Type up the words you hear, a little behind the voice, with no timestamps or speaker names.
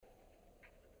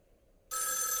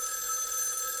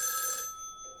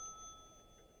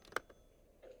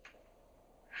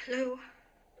Hello?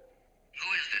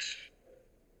 Who is this?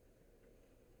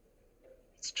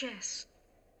 It's Jess.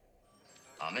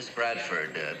 Miss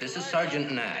Bradford, this is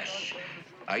Sergeant Nash.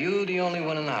 Are you the only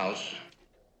one in the house?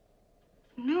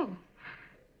 No.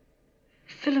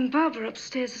 Phil and Barbara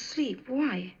upstairs asleep.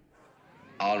 Why?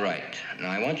 All right.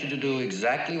 Now, I want you to do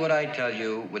exactly what I tell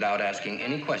you without asking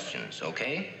any questions,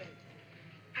 okay?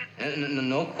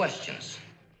 No questions.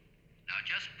 Now,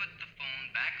 just put the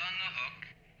phone back on the hook,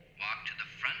 walk to the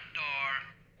front door,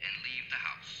 and leave the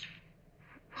house.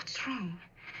 What's wrong?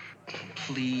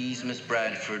 Please, Miss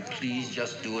Bradford, please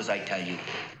just do as I tell you.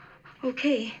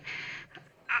 Okay.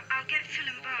 I'll get Phil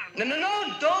and Barbara.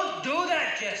 No, don't do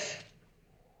that, Jess.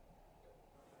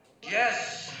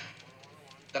 Jess,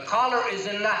 the caller is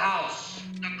in the house.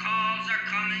 The calls are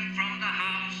coming from the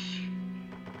house.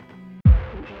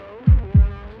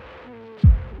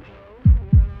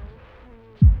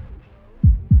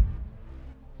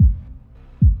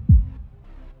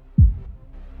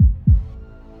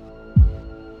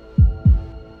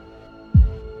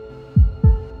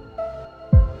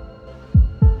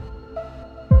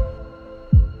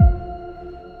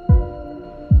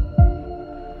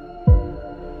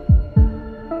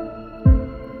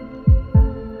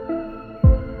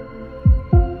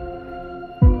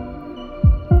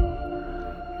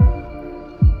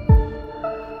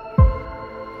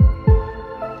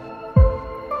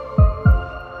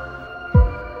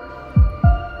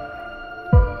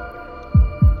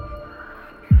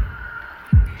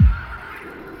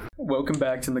 Welcome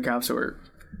back to the Macabre.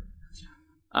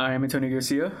 I'm Antonio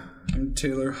Garcia. I'm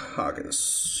Taylor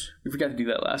Hawkins. We forgot to do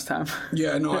that last time.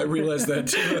 Yeah, no, I realized that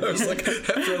too. I was like,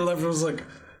 after I left, I was like,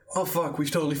 oh fuck, we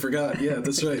totally forgot. Yeah,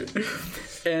 that's right.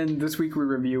 And this week we're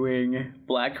reviewing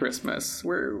Black Christmas.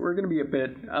 We're going to be a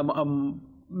bit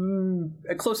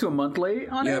close to a month late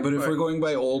on it. Yeah, but if we're going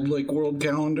by old like world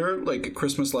calendar, like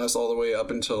Christmas lasts all the way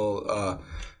up until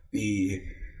the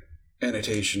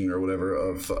annotation or whatever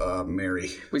of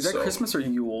Mary. Wait, is that Christmas or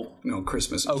Yule? No,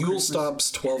 Christmas. Oh, Yule Christmas.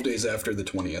 stops 12 days after the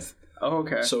 20th. Oh,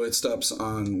 okay. So it stops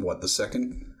on, what, the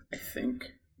 2nd? I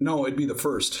think. No, it'd be the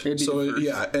 1st. It'd be the 1st.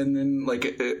 Yeah, and then,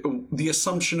 like, the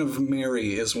Assumption of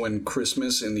Mary is when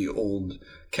Christmas in the old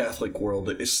Catholic world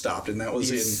is stopped, and that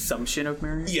was The in... Assumption of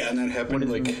Mary? Yeah, and that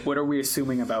happened, What are we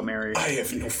assuming about Mary? I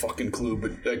have no fucking clue,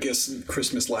 but I guess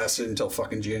Christmas lasted until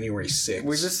fucking January 6th.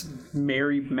 Was this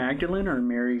Mary Magdalene or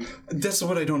Mary... That's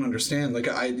what I don't understand. Like,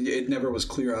 it never was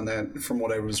clear on that from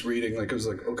what I was reading. Like, I was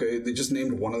like, okay, they just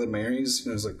named one of the Marys,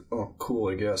 and I was like, oh, cool,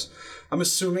 I guess. I'm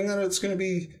assuming that it's going to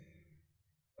be...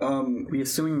 we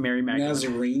assuming Mary Magdalene.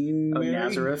 Nazarene Mary?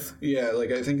 Nazareth? Yeah,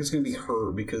 like, I think it's going to be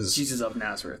her, because... Jesus of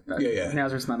Nazareth. Yeah.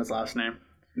 Nazareth's not his last name.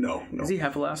 No. Does he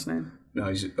have a last name? No,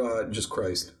 he's just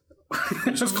Christ.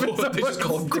 They just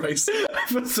call him Christ. I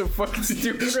feel so fucking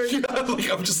stupid right now. Yeah,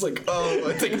 like, I'm just like, oh,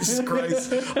 I think it's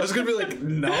Christ. I was going to be like,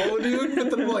 no, dude. But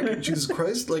then I'm like, Jesus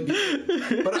Christ. Like,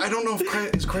 but I don't know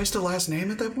if is Christ a last name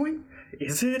at that point?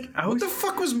 Is it? What the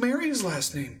fuck was Mary's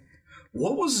last name?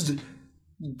 What was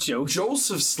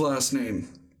Joseph's last name?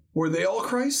 Were they all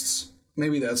Christ's?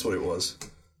 Maybe that's what it was.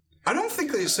 I don't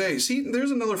think they say. See,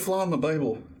 there's another flaw in the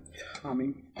Bible.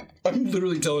 Tommy. I'm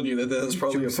literally telling you that is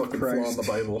probably Joseph a fucking Christ. flaw in the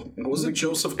Bible. Was it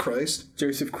Joseph Christ?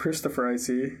 Joseph Christopher, I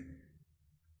see.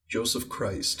 Joseph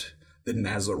Christ, the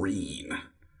Nazarene.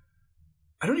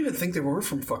 I don't even think they were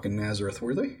from fucking Nazareth,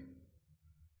 were they?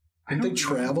 Didn't they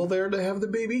travel there to have the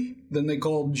baby? Then they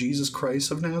called Jesus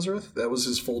Christ of Nazareth? That was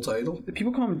his full title? The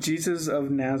people call him Jesus of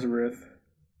Nazareth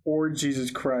or Jesus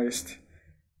Christ.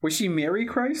 Was she Mary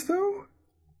Christ, though?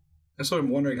 That's what I'm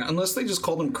wondering. Unless they just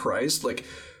called him Christ, like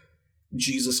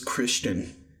Jesus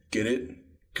Christian. Get it?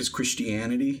 Because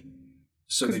Christianity.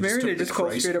 So because Mary, they just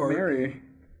called straight up Mary.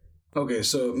 Okay,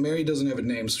 so Mary doesn't have a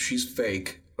name, so she's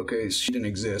fake. Okay, she didn't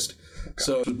exist. Okay.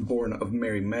 So she was born of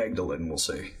Mary Magdalene, we'll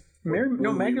say. Mary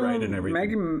Magdalene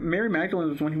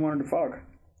was the one he wanted to fuck.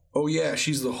 Oh yeah,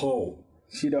 she's the hoe.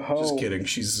 She the hoe. Just kidding.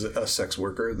 She's a sex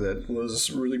worker that was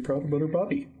really proud about her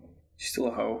body. She's still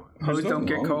a hoe. Hoes don't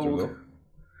get cold.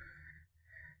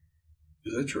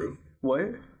 Is that true? What?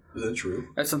 Is that true?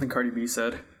 That's something Cardi B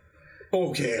said.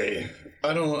 Okay.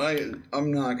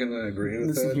 I'm not gonna agree with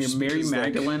Listen that. Here, Mary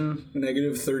Magdalene. Like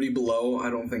negative 30 below, I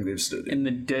don't think they've stood it. In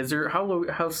the desert. How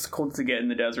cold does it get in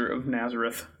the desert of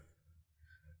Nazareth?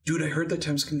 Dude, I heard that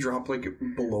temps can drop like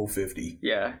below 50.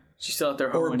 Yeah. She's still out there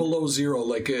hoeing. Or below zero,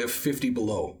 like 50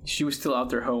 below. She was still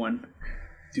out there hoeing.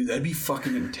 Dude, that'd be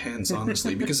fucking intense,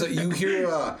 honestly. Because you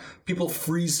hear people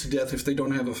freeze to death if they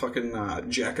don't have a fucking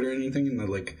jacket or anything in the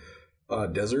like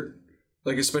desert.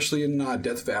 Like, especially in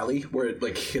Death Valley, where it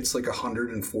like hits like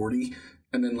 140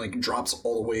 and then like drops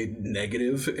all the way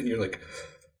negative, and you're like,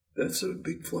 That's a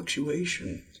big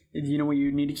fluctuation. You know what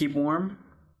you need to keep warm?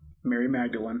 Mary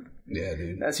Magdalene. Yeah,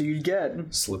 dude. That's who you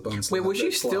get. Slip on. Wait, was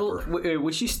she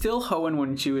still hoeing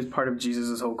when she was part of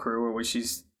Jesus' whole crew, or was she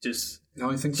just? No,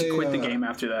 I think she quit the game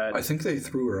after that. I think they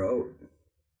threw her out.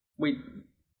 Wait,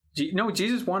 no,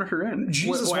 Jesus wanted her in.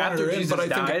 Jesus wanted her in, Jesus but I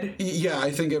died?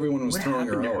 I think everyone was throwing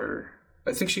her out. Her?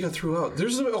 I think she got threw out.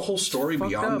 There's a whole story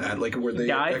beyond that, like where they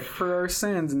died for our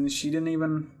sins, and she didn't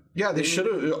even. Yeah, they should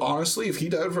have. Honestly, if he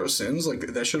died for our sins, like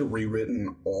that should have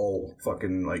rewritten all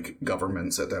fucking like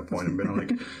governments at that point and been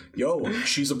like, "Yo,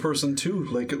 she's a person too.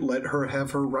 Like, let her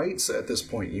have her rights at this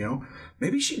point." You know,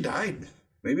 maybe she died.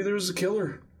 Maybe there was a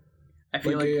killer. I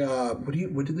feel like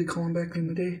what did they call him back in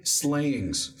the day?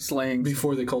 Slayings.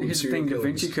 Before they called him serial killers. Da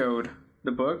Vinci Code,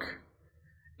 the book.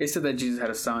 It said that Jesus had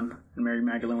a son, and Mary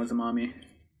Magdalene was the mommy.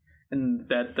 And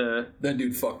that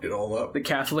dude fucked it all up. The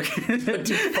Catholic that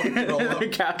dude fucked it all up. The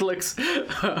Catholics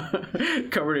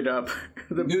covered it up.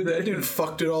 That dude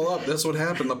fucked it all up. That's what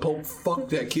happened. The Pope fucked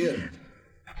that kid.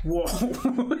 Whoa.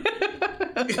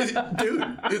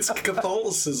 Dude, it's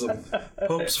Catholicism.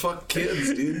 Popes fuck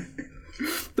kids, dude.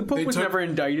 The Pope was never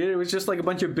indicted. It was just like a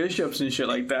bunch of bishops and shit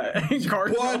like that.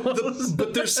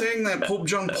 But they're saying that Pope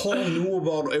John Paul knew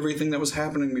about everything that was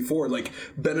happening before. Like,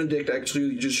 Benedict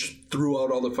actually just threw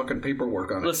out all the fucking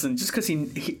paperwork on it. Listen, just because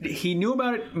he knew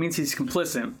about it means he's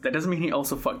complicit. That doesn't mean he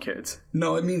also fucked kids.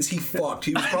 No, it means he fucked.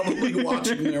 He was probably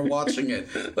watching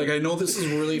it. Like, I know this is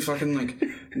really fucking, like,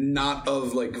 not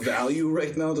of, like, value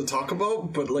right now to talk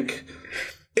about, but, like...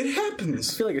 It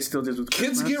happens. I feel like it still does with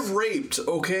kids Christmas. get raped,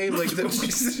 okay? Like that.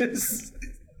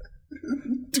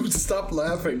 Dude, stop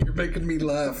laughing. You're making me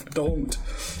laugh. Don't.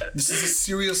 This is a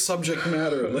serious subject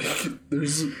matter. Like,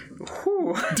 there's... Dude,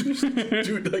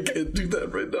 I can't do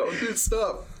that right now. Dude,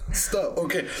 stop.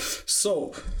 Okay,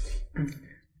 so...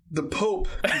 The Pope,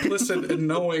 complicit in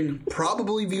knowing,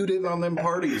 probably viewed in on them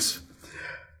parties.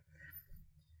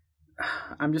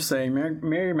 I'm just saying,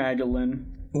 Mary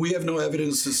Magdalene... We have no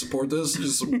evidence to support this.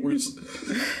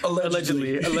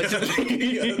 Allegedly. yeah. We'll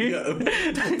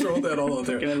throw that all out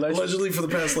there. Allegedly for the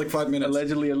past, 5 minutes.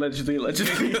 Allegedly.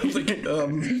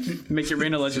 Make it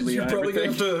rain allegedly. You're probably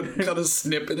going to have to cut a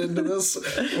snippet into this,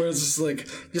 where it's just like,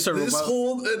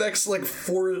 whole next,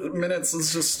 4 minutes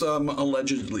is just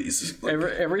allegedly.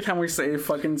 Every time we say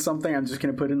fucking something, I'm just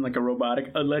going to put in, a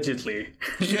robotic, allegedly.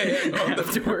 Yeah.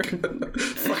 Afterward.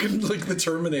 Fucking like the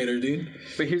Terminator, dude.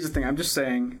 But here's the thing. I'm just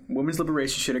saying, women's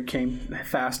liberation should have came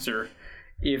faster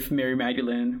if Mary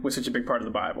Magdalene was such a big part of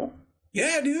the Bible.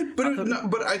 Yeah, dude.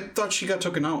 But I thought she got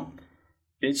taken out.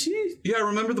 Did she? Yeah, I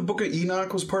remember the Book of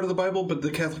Enoch was part of the Bible, but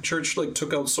the Catholic Church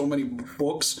took out so many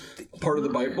books part of the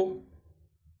Bible.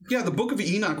 Yeah, the Book of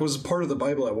Enoch was part of the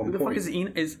Bible at one point. What the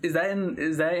fuck is that in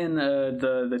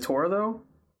the Torah though,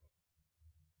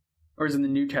 or is it in the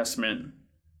New Testament?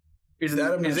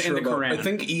 I'm not sure in the Quran? I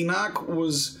think Enoch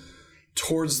was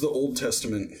towards the Old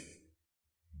Testament.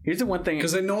 Here's the one thing,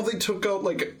 because I know they took out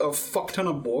a fuck ton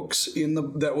of books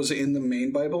that was in the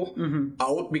main Bible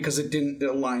out because it didn't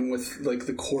align with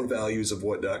the core values of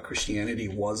what Christianity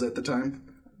was at the time.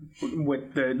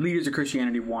 What the leaders of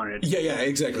Christianity wanted. Yeah,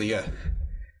 exactly. Yeah.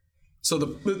 So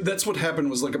that's what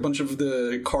happened was a bunch of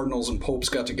the cardinals and popes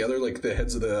got together, the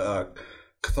heads of the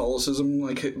Catholicism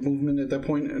movement at that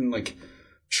point, and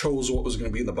chose what was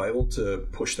going to be in the Bible to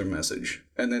push their message.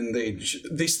 And then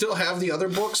they still have the other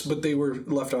books, but they were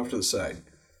left off to the side.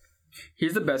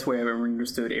 Here's the best way I've ever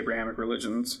understood Abrahamic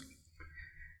religions.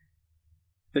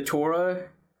 The Torah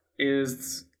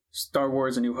is Star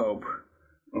Wars: A New Hope.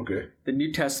 Okay. The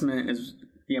New Testament is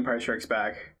The Empire Strikes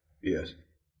Back. Yes.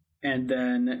 And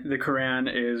then the Quran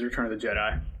is Return of the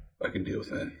Jedi. I can deal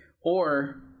with that.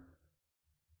 Or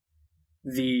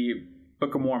the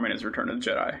Book of Mormon is Return of the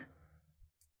Jedi.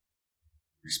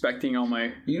 Respecting all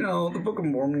my... the Book of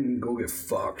Mormon can go get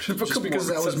fucked. Just because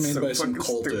that was made by some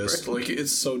cultist.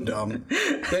 It's so dumb.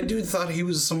 That dude thought he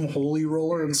was some holy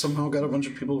roller and somehow got a bunch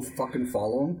of people to fucking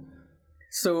follow him.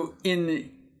 So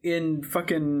in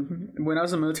fucking... When I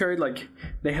was in the military,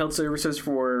 they held services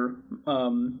for...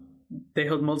 they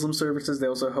held Muslim services. They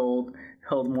also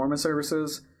held Mormon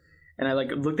services. And I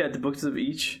looked at the books of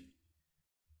each.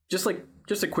 Just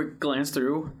a quick glance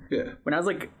through. Yeah. When I was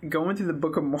going through the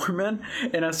Book of Mormon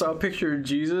and I saw a picture of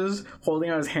Jesus holding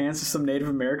out his hands to some Native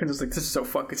Americans, I was this is so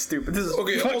fucking stupid. This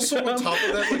is also on top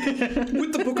of that,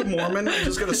 with the Book of Mormon, I'm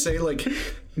just gonna say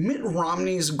Mitt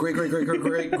Romney's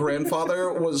great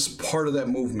grandfather was part of that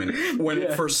movement when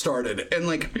it first started, and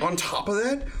on top of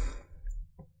that,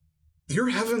 your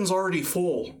heaven's already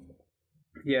full.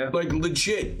 Yeah. Like,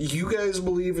 legit, you guys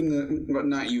believe in the... Well,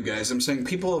 not you guys. I'm saying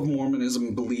people of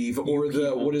Mormonism believe, or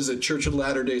the... What is it? Church of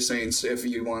Latter-day Saints, if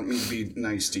you want me to be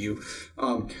nice to you.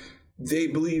 They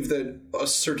believe that a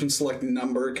certain select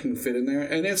number can fit in there.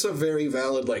 And it's a very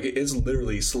valid... Like, it's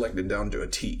literally selected down to a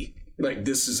T. Like,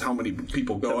 this is how many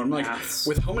people go. I'm like,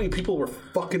 with how many people were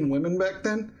fucking women back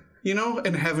then, you know,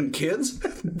 and having kids,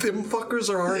 them fuckers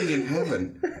are already in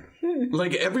heaven.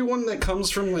 Like, everyone that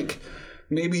comes from, like,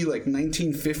 maybe, like,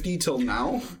 1950 till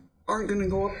now aren't gonna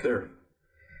go up there.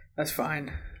 That's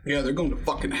fine. Yeah, they're going to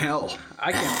fucking hell.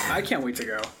 I can't wait to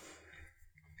go.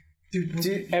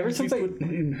 Dude, ever since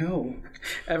in hell.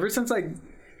 Ever since, like...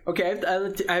 Okay,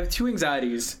 I have two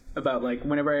anxieties about, like,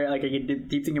 whenever I get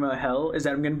deep thinking about hell, is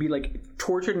that I'm going to be, like,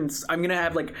 tortured, and I'm going to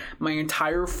have, like, my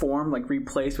entire form, like,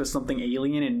 replaced with something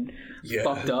alien and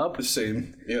fucked up. The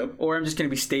same, yep. Or I'm just going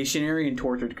to be stationary and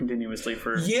tortured continuously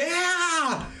for...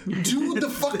 Yeah! Dude, the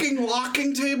fucking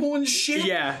locking table and shit?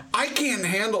 Yeah. I can't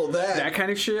handle that. That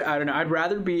kind of shit? I don't know. I'd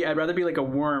rather be like a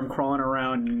worm crawling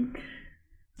around. And...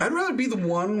 I'd rather be the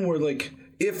one where, like,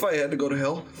 if I had to go to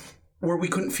hell, where we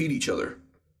couldn't feed each other.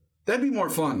 That'd be more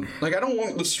fun. Like, I don't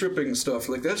want the stripping stuff.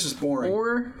 Like, that's just boring.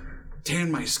 Or tan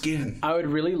my skin. I would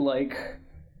really like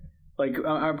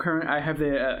I have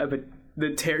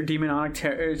the demonic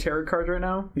tarot cards right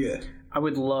now. Yeah. I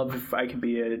would love if I could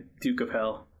be a Duke of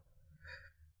Hell.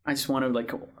 I just want to,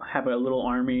 like, have a little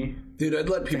army. Dude, I'd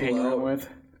let people out with.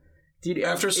 Dude,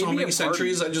 after so many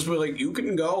centuries, I'd just be like, you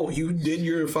can go. You did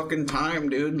your fucking time,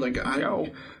 dude. Like,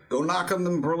 Go knock on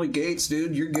them pearly gates,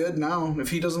 dude. You're good now. If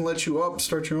he doesn't let you up,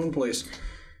 start your own place.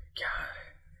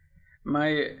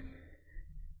 God.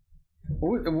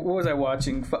 What was I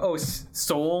watching? Oh,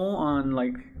 Soul on,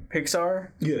 like,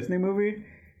 Pixar. Yeah. New movie.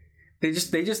 They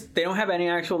don't have any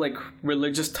actual, like,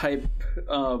 religious type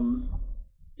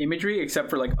imagery except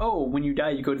for, like, oh, when you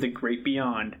die, you go to the great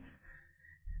beyond.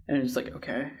 And it's like,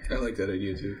 okay. I like that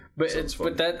idea too.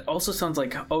 But that also sounds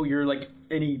like, oh, you're like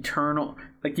an eternal,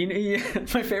 like, you know,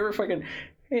 my favorite fucking,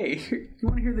 hey, you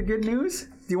want to hear the good news?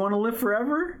 Do you want to live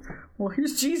forever? Well,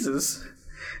 here's Jesus.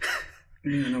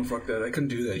 Yeah, no, fuck that. I couldn't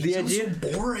do that. The idea,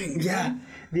 so boring. Yeah,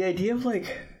 the idea of,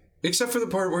 like, except for the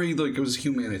part where he, like, was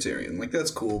humanitarian. Like,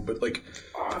 that's cool, but, like,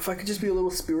 oh, if I could just be a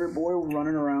little spirit boy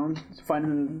running around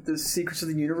finding the secrets of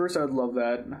the universe, I would love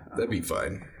that. That'd be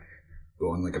fine.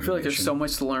 Going like a I feel like there's so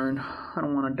much to learn. I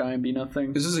don't want to die and be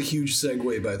nothing. This is a huge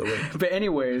segue, by the way. But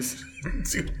anyways,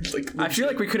 like, I feel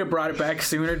like we could have brought it back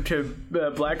sooner to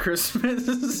Black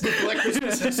Christmas. Black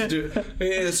Christmas has to do.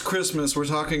 Hey, it's Christmas. We're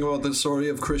talking about the story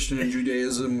of Christian and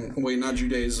Judaism. Wait, not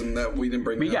Judaism. That we didn't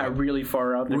bring. We got really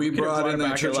far out there. We brought in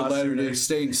the Church of Latter-day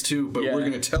Saints too, but we're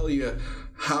going to tell you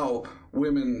how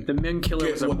women the men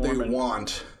killers get what they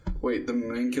want. Wait, the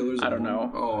main killers? I don't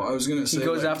know. Oh, I was going to say... He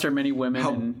goes after many women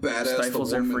and stifles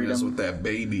their freedom. Is with that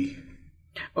baby.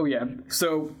 Oh, yeah.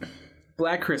 So,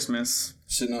 Black Christmas.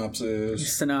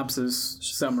 Synopsis.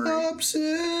 Summary.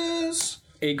 Synopsis.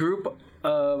 A group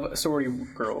of sorority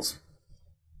girls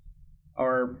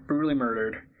are brutally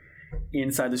murdered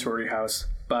inside the sorority house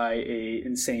by a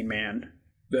insane man.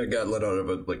 That got let out of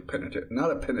a, like, not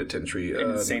a penitentiary.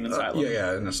 An insane asylum.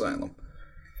 Yeah, an asylum.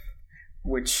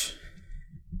 Which...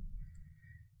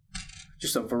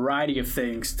 just a variety of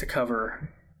things to cover.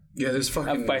 Yeah, there's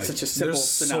fucking... by such a simple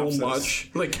synopsis. So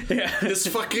much. Like, this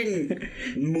fucking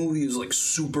movie is, like,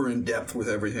 super in-depth with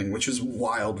everything, which is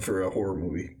wild for a horror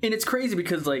movie. And it's crazy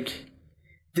because, like,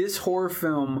 this horror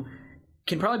film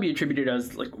can probably be attributed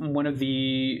as, like, one of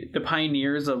the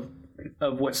pioneers of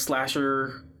what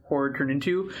slasher horror turned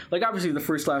into. Like, obviously, the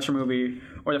first slasher movie,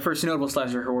 or the first notable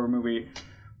slasher horror movie,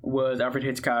 was Alfred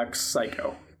Hitchcock's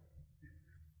Psycho.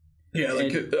 Yeah,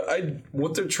 like,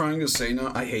 what they're trying to say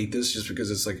now, I hate this just because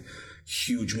it's, like,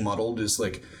 huge muddled, is,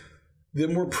 like,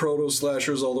 them were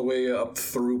proto-slashers all the way up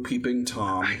through Peeping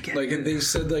Tom. Like, they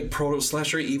said, like,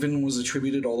 proto-slasher even was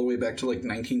attributed all the way back to, like,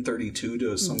 1932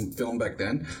 to some film back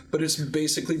then. But it's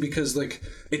basically because, like,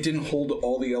 it didn't hold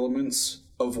all the elements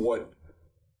of what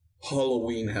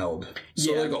Halloween held.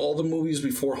 So, like, all the movies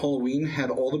before Halloween had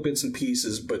all the bits and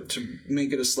pieces, but to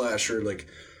make it a slasher, like...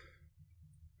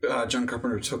 John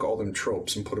Carpenter took all them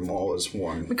tropes and put them all as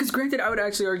one. Because granted, I would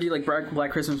actually argue like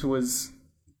Black Christmas was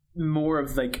more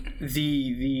of like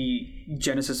the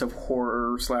genesis of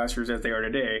horror slashers as they are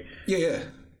today. Yeah.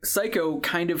 Psycho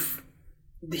kind of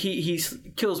he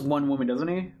kills one woman, doesn't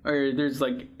he? Or there's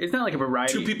like, it's not like a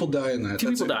variety. 2 people die in that. Two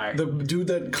people die. The dude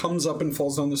that comes up and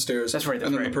falls down the stairs. That's right.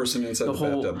 And then the person inside the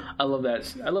bathtub. I love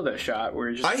that shot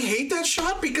where I hate that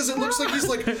shot because it looks like he's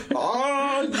like,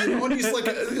 and he's like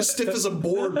as stiff as a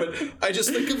board. But I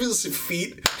just think of his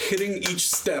feet hitting each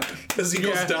step as he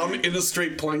goes down in a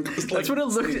straight plank. That's what it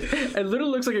looks. It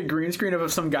literally looks like a green screen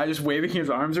of some guy just waving his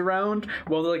arms around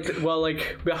while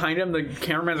behind him the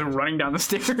cameraman's running down the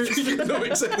stairs. No,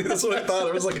 exactly. That's what I thought.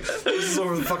 I was like, this is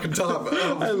over the fucking top.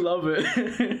 I love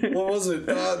it. What was it?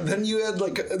 Then you had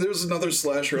there's another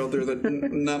slasher out there that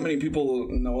not many people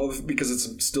know of because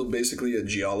it's still basically a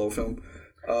giallo film.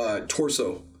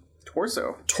 Torso.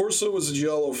 Torso was a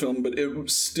giallo film, but it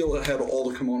still had all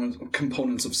the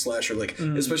components of slasher,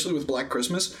 especially with Black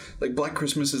Christmas. Like, Black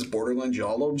Christmas is borderline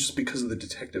giallo just because of the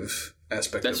detective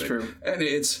aspect of it. That's true. And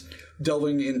it's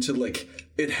delving into,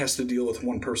 it has to deal with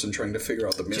one person trying to figure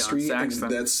out the mystery. And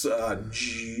that's,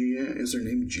 is her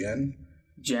name Jen?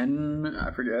 Jen?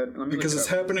 I forget. Because it's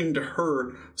happening to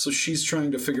her, so she's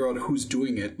trying to figure out who's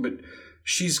doing it, but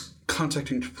she's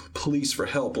contacting police for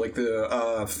help, like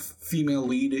the female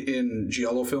lead in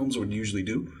giallo films would usually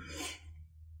do,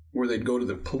 where they'd go to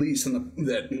the police and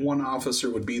that one officer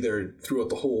would be there throughout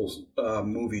the whole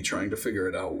movie trying to figure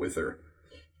it out with her.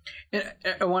 And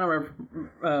I want to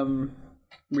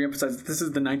reemphasize that this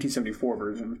is the 1974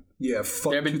 version. Yeah,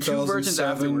 fuck. There have been 2 versions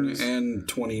afterwards. And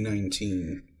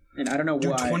 2019. And I don't know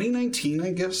why. 2019,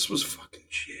 I guess, was fucking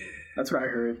shit. That's what I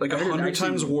heard. 100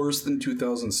 times worse than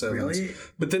 2007's. Really?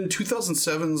 But then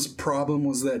 2007's problem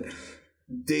was that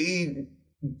they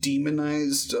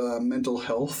demonized mental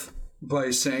health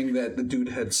by saying that the dude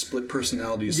had split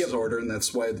personality disorder, and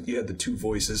that's why you had the 2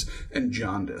 voices, and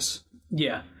jaundice.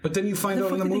 Yeah. But then you find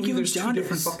out in the movie there's 2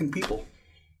 different fucking people.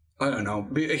 I don't know.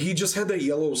 He just had that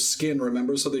yellow skin,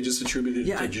 remember? So they just attributed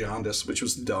it to jaundice, which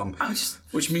was dumb.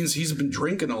 Which means he's been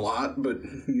drinking a lot, but,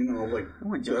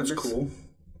 that's cool.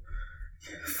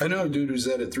 I know a dude who's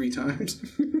at it 3 times.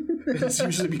 It's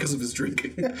usually because of his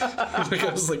drinking. I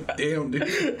was like, damn, dude.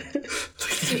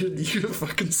 You're a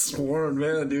fucking sworn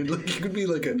man, dude. You could be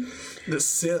the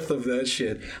Sith of that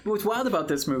shit. But what's wild about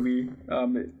this movie,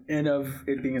 and of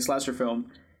it being a slasher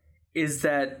film, is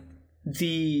that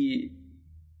the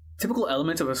typical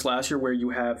elements of a slasher where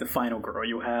you have the final girl,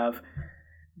 you have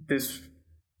this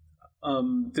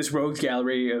rogues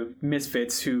gallery of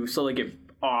misfits who slowly get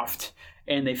offed,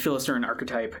 and they fill a certain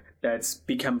archetype that's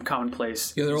become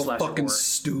commonplace. Yeah, they're all fucking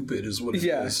stupid is what it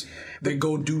is. They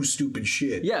go do stupid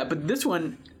shit. Yeah, but this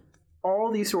one,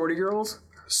 all these sorority girls...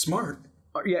 Smart.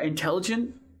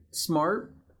 Intelligent,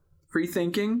 smart,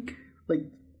 free-thinking.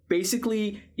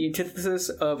 Basically the antithesis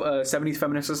of 70s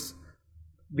feminists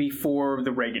before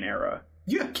the Reagan era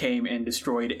came and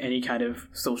destroyed any kind of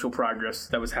social progress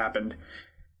that was happened.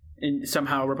 And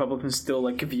somehow Republicans still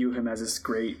view him as this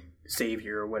great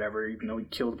savior or whatever, even though he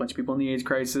killed a bunch of people in the AIDS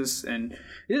crisis. And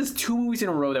it is 2 movies in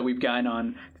a row that we've gotten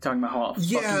on talking about how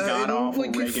fucking god-awful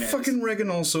Reagan is. Fucking Reagan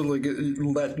also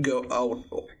let go out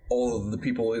all of the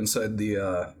people inside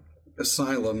the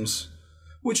asylums,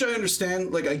 which I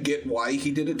understand. I get why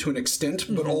he did it to an extent,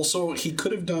 but also he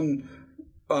could have done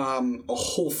a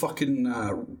whole fucking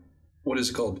what is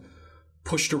it called?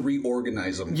 Push to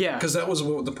reorganize them. Yeah, because that was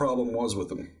what the problem was with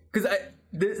them. Because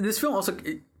this film also.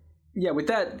 With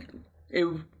that,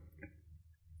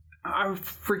 I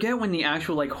forget when the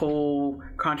actual whole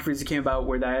controversy came about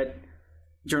where that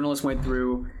journalist went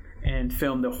through and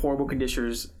filmed the horrible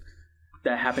conditions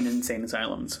that happened in insane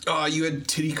asylums. You had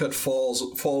Titty Cut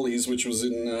Follies, which was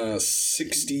in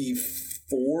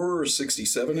 64 or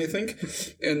 67, I think,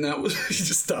 and that was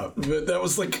just stop. But that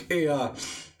was a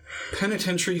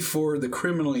penitentiary for the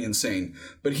criminally insane.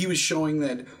 But he was showing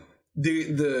that.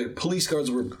 The police guards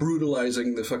were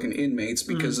brutalizing the fucking inmates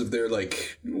because of their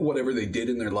whatever they did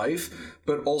in their life,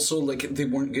 but also they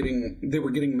were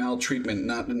getting maltreatment,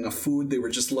 not enough food. They were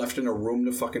just left in a room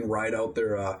to fucking ride out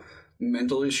their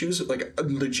mental issues.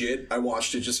 Legit, I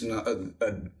watched it just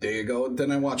a day ago. Then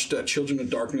I watched Children of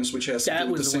Darkness, which has to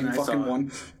do with the same fucking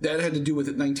one. That had to do with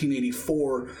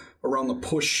 1984, around the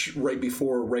push right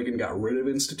before Reagan got rid of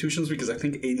institutions, because I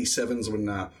think 87's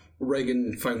when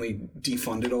Reagan finally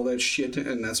defunded all that shit,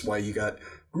 and that's why you got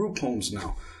group homes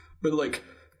now. But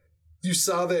you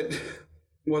saw that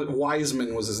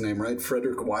Wiseman was his name, right?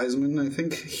 Frederick Wiseman, I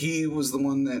think. He was the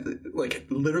one that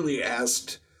literally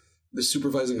asked the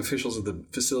supervising officials of the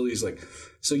facilities,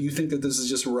 so you think that this is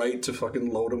just right to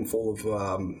fucking load them full of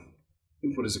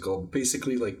what is it called?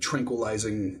 Basically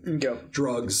tranquilizing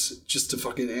drugs just to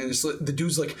fucking, and it's the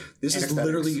dude's this is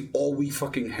literally all we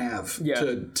fucking have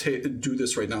to do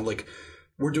this right now.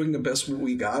 we're doing the best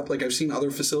we got. Like, I've seen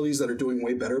other facilities that are doing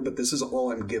way better, but this is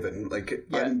all I'm given. Like,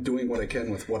 I'm doing what I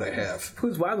can with what I have.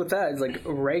 Who's wild with that is, like,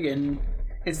 Reagan,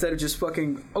 instead of just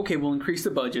fucking, okay, we'll increase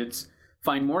the budgets,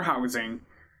 find more housing,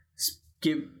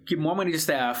 give more money to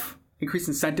staff, increase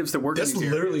incentives to work. That's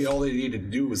literally all they needed to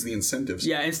do was the incentives.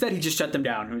 Yeah, instead he just shut them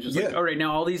down. He was just like, all right,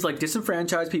 now all these, like,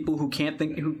 disenfranchised people who can't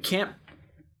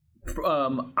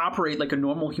operate like a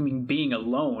normal human being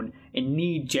alone and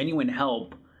need genuine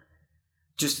help,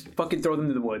 just fucking throw them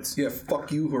to the woods. Yeah,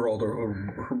 fuck you,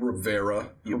 Geraldo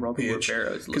Rivera, you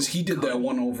bitch. Because he did that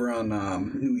one over on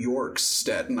New York's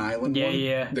Staten Island one.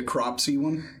 Yeah. The Cropsey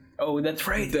one. Oh, that's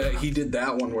right. He did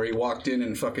that one where he walked in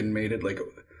and fucking made it like...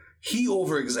 He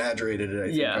over-exaggerated it,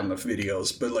 I think, on the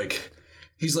videos. But, like...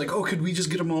 He's like, oh, could we just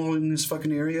get them all in this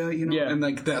fucking area, you know? Yeah. And,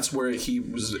 like, that's where he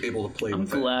was able to play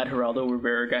with it. I'm glad Geraldo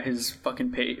Rivera got his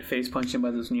fucking face punched in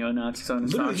by those neo-Nazis on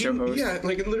his talk show host. Yeah,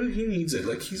 like, literally, he needs it.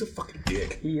 Like, he's a fucking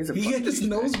dick. He is a fucking dick. He had his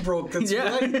nose broke. That's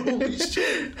right. Holy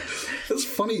shit. That's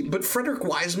funny. But Frederick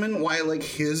Wiseman, why, like,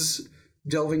 his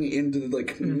delving into,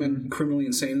 like, criminally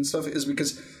insane and stuff is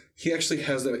because... He actually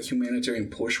has that humanitarian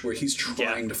push where he's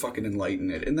trying to fucking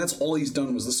enlighten it. And that's all he's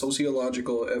done was the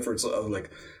sociological efforts of, like,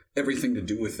 everything to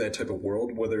do with that type of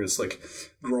world, whether it's, like,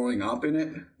 growing up in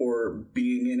it or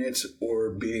being in it or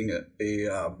being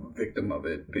a victim of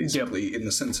it, basically, in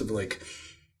the sense of, like,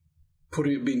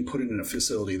 being put in a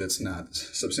facility that's not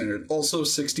substandard. Also,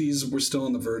 60s, we're still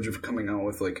on the verge of coming out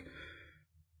with, like,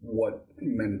 what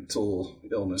mental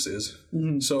illness is.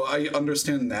 So I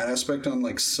understand that aspect on,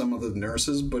 like, some of the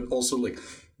nurses, but also, like,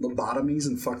 lobotomies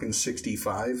in fucking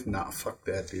 65? Nah, fuck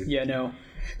that, dude. Yeah, no.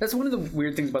 That's one of the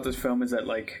weird things about this film is that,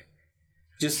 like,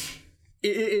 just...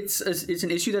 It's an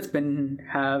issue that's been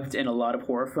halved in a lot of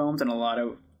horror films and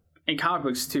in comic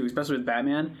books, too, especially with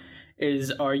Batman, is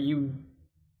are you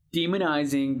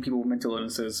demonizing people with mental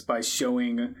illnesses by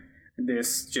showing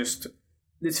this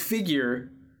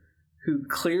figure who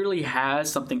clearly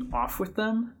has something off with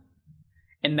them,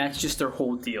 and that's just their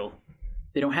whole deal.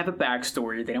 They don't have a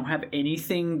backstory. They don't have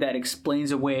anything that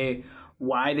explains away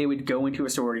why they would go into a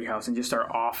sorority house and just start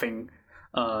offing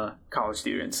college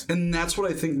students. And that's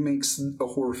what I think makes a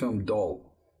horror film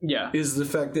dull. Yeah. Is the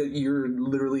fact that you're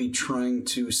literally trying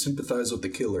to sympathize with the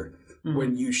killer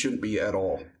when you shouldn't be at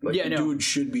all. Like, dude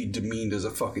should be demeaned as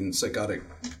a fucking psychotic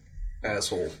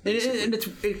asshole. And it's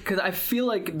because I feel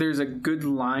like there's a good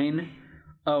line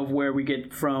of where we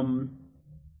get from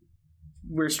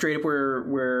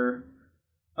we're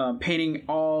painting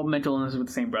all mental illness with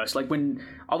the same brush. Like when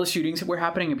all the shootings were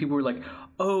happening and people were like,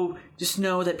 oh, just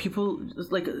know that people,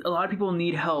 like, a lot of people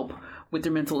need help with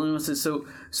their mental illnesses,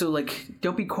 so like,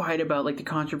 don't be quiet about, like, the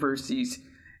controversies.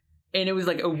 And it was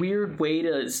like a weird way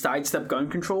to sidestep gun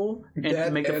control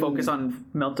and make the focus on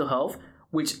mental health,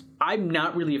 which I'm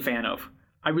not really a fan of.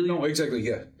 No, exactly,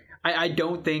 yeah. I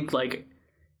don't think, like,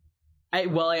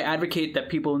 while I advocate that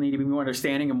people need to be more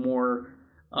understanding and more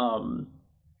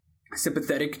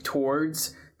sympathetic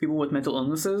towards people with mental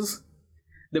illnesses,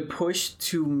 the push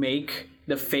to make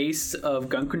the face of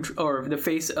gun control, or the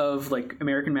face of, like,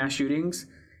 American mass shootings,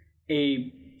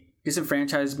 a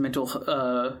disenfranchised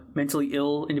mentally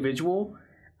ill individual,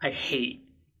 I hate.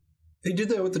 They did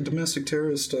that with the domestic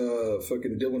terrorist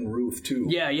fucking Dylan Roof too.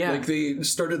 Yeah. Like, they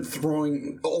started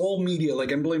throwing all media,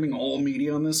 like, I'm blaming all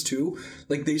media on this too.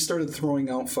 Like, they started throwing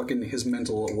out fucking his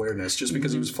mental awareness just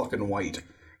because he was fucking white.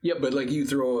 Yep. But, like, you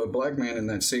throw a black man in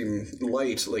that same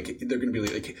light, like, they're gonna be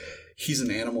like, he's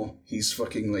an animal. He's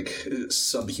fucking, like,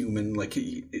 subhuman. Like,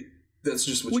 that's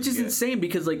just what Which is insane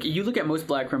because, like, you look at most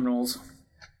black criminals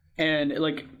and,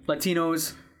 like,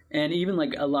 Latinos and even,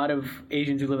 like, a lot of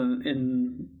Asians who live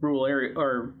in rural area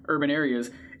or urban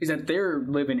areas, is that they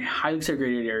live in highly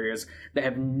segregated areas that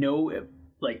have no,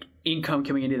 like, income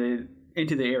coming into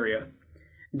the area.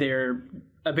 They're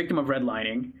a victim of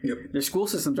redlining. Yep. Their school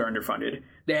systems are underfunded.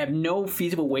 They have no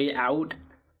feasible way out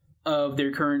of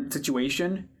their current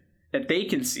situation that they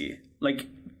can see. Like,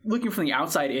 looking from the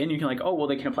outside in, you can, like, oh, well,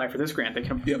 they can apply for this grant. They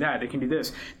can do that. They can do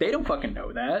this. They don't fucking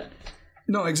know that.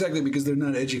 No, exactly, because they're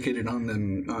not educated on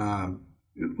them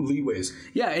leeways.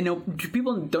 Yeah, and no,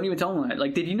 people don't even tell them that.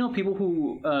 Like, did you know people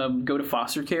who go to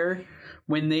foster care,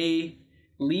 when they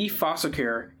leave foster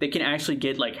care, they can actually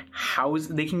get, like,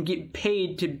 they can get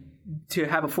paid to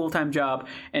have a full-time job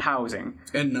and housing.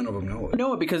 And none of them know it.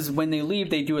 No, because when they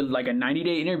leave, they do a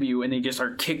 90-day interview and they just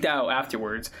are kicked out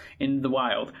afterwards in the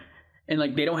wild. And,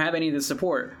 like, they don't have any of the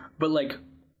support. But, like,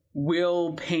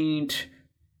 will paint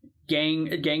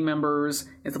gang members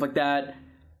and stuff like that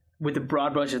with the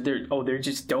broad brush that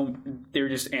they're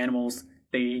just animals.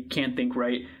 They can't think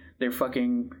right. They're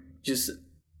fucking just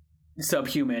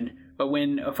subhuman. But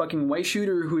when a fucking white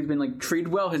shooter who's been like treated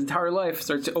well his entire life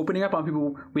starts opening up on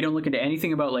people, we don't look into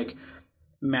anything about like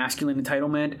masculine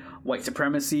entitlement, white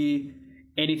supremacy,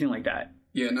 anything like that.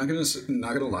 Yeah, not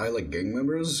gonna lie, like gang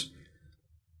members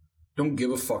don't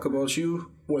give a fuck about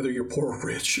you whether you're poor or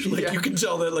rich. Like you can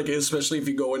tell that, like especially if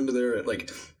you go into their like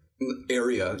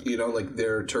area, you know, like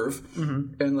their turf,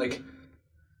 and like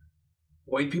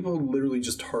white people literally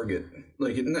just target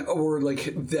like or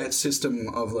like that system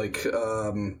of like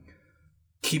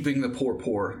keeping the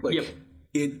poor. Like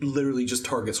it literally just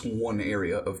targets one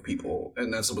area of people,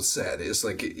 and that's what's sad. Is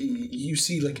like you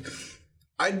see like.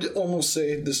 I'd almost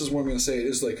say, this is what I'm going to say,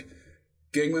 is like,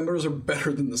 gang members are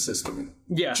better than the system.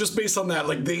 Yeah. Just based on that,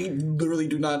 like, they literally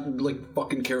do not, like,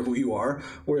 fucking care who you are,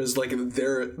 whereas, like,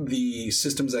 the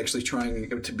system's actually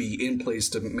trying to be in place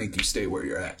to make you stay where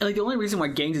you're at. And, like, the only reason why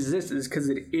gangs exist is because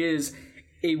it is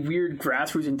a weird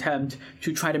grassroots attempt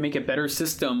to try to make a better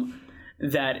system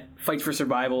that fights for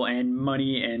survival and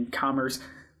money and commerce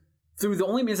through the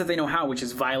only means that they know how, which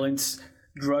is violence,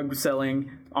 drug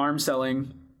selling, arms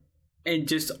selling, and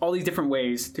just all these different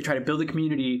ways to try to build a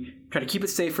community, try to keep it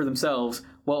safe for themselves,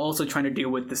 while also trying to deal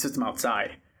with the system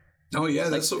outside. Oh yeah,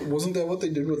 wasn't that what they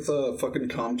did with fucking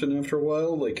Compton after a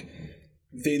while? Like,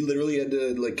 they literally had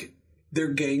to, like, their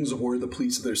gangs were the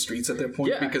police of their streets at that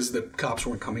point because the cops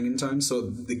weren't coming in time, so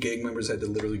the gang members had to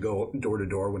literally go door to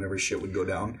door whenever shit would go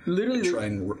down. Literally. And try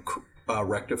and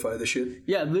rectify the shit.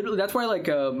 Yeah, literally, that's why, like,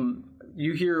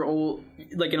 you hear old,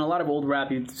 like, in a lot of old rap,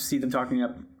 you see them talking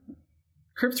up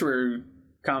Crips were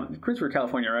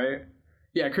California, right?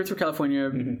 Yeah, Crips were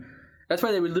California. Mm-hmm. That's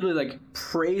why they would literally like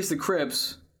praise the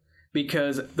Crips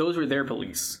because those were their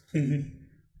police. Mm-hmm.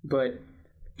 But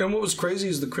and what was crazy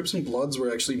is the Crips and Bloods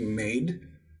were actually made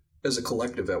as a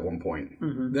collective at one point.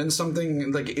 Mm-hmm. Then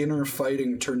something like inner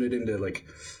fighting turned it into like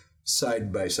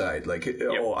side by side. Like,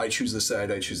 oh, I choose this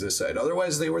side, I choose this side.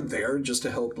 Otherwise, they were there just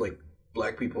to help like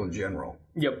black people in general.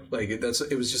 Yep. Like it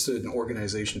was just an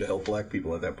organization to help black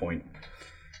people at that point.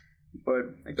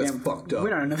 But that's fucked up.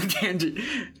 We're on another tangent.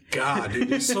 God,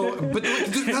 dude. So, but like,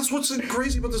 that's what's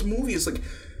crazy about this movie. It's like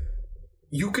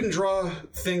you can draw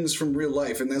things from real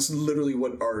life, and that's literally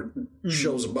what our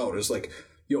show's about. Is like,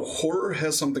 yo, horror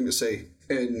has something to say,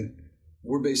 and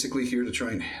we're basically here to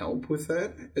try and help with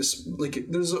that. It's like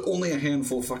there's only a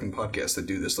handful of fucking podcasts that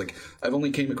do this. Like I've only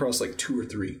came across like 2 or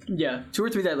 3. Yeah, 2 or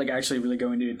 3 that like actually really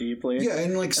go into it deeply. Yeah,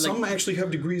 and like some actually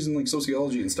have degrees in like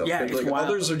sociology and stuff. Yeah, but like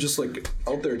others are just like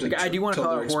out there to. Like, I do want to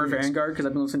call it Horror Vanguard because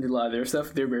I've been listening to a lot of their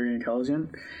stuff. They're very intelligent,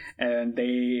 and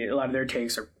a lot of their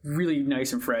takes are really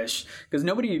nice and fresh. Because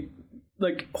nobody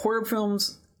like horror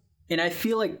films, and I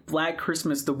feel like Black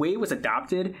Christmas, the way it was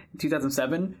adopted in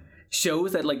 2007.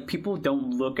 Shows that like people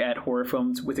don't look at horror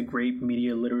films with a great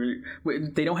media literacy.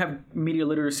 They don't have media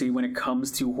literacy when it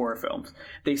comes to horror films.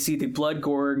 They see the blood,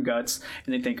 gore, and guts,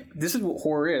 and they think this is what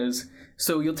horror is.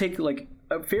 So you'll take like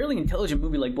a fairly intelligent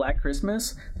movie like Black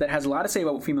Christmas that has a lot to say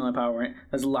about female empowerment,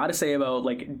 has a lot to say about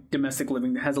like domestic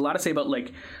living, has a lot to say about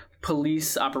like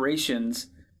police operations,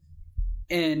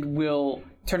 and will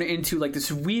turn it into like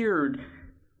this weird,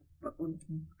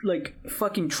 like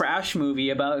fucking trash movie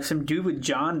about some dude with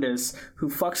jaundice who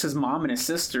fucks his mom and his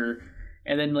sister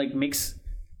and then like makes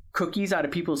cookies out of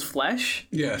people's flesh.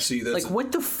 Yeah, see, that's like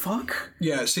what the fuck?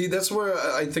 Yeah, see, that's where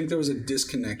I think there was a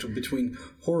disconnect between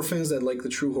horror fans that like the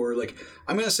true horror. Like,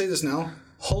 I'm gonna say this now,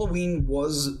 Halloween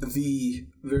was the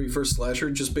very first slasher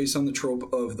just based on the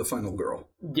trope of the final girl.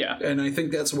 Yeah. And I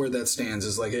think that's where that stands,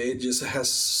 is like it just has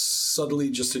subtly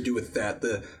just to do with that.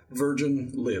 The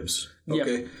virgin lives.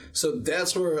 Okay. Yep. So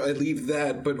that's where I leave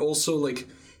that, but also like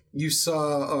you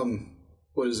saw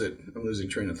what is it? I'm losing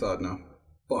train of thought now.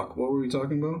 Fuck, what were we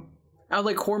talking about? How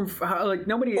like horror, how, like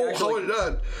nobody. Oh, actually, how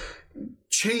it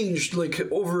changed like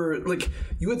over like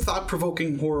you had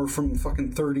thought-provoking horror from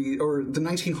fucking 30 or the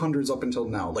 1900s up until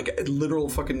now, like literal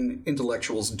fucking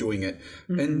intellectuals doing it,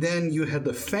 and then you had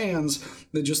the fans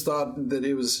that just thought that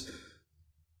it was.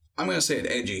 I'm going to say it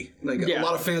edgy. Like, a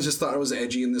lot of fans just thought it was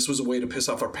edgy, and this was a way to piss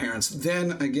off our parents.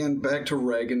 Then, again, back to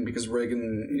Reagan, because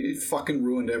Reagan fucking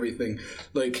ruined everything.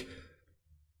 Like,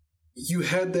 you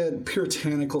had that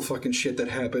puritanical fucking shit that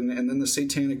happened, and then the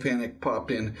satanic panic popped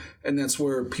in, and that's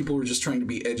where people were just trying to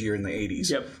be edgier in the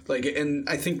 80s. Yep. Like, and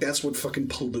I think that's what fucking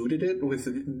polluted it with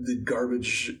the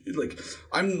garbage. Like,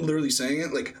 I'm literally saying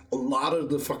it, like, a lot of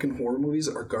the fucking horror movies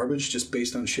are garbage just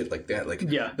based on shit like that. Like,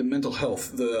 the mental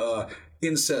health, the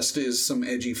incest is some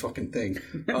edgy fucking thing.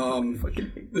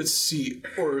 Let's see.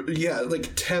 Or,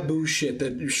 like taboo shit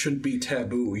that shouldn't be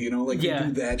taboo, you know? Like, you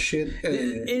do that shit.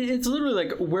 And it's literally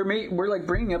like, we're like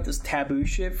bringing up this taboo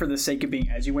shit for the sake of being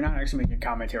edgy. We're not actually making a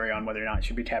commentary on whether or not it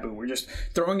should be taboo. We're just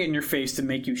throwing it in your face to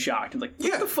make you shocked. Like,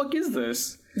 what the fuck is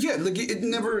this? Yeah, like, it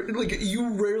never, like,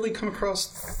 you rarely come across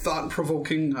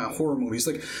thought-provoking horror movies.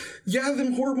 Like,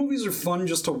 them horror movies are fun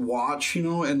just to watch, you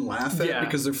know, and laugh at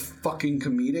because they're fucking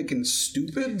comedic and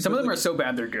stupid. Some of them are so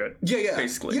bad they're good. Yeah.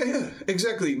 Basically. Yeah,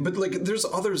 exactly. But, like, there's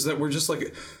others that were just,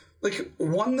 like,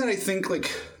 one that I think, like,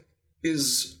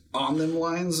 is on them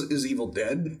lines is Evil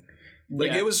Dead.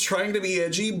 Like, it was trying to be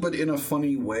edgy, but in a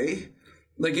funny way.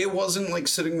 Like, it wasn't, like,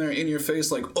 sitting there in your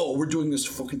face like, oh, we're doing this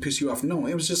to fucking piss you off. No,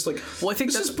 it was just like, well, I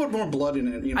think let's just put more blood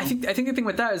in it, you know? I think the thing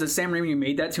with that is that Sam Raimi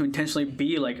made that to intentionally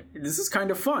be like, this is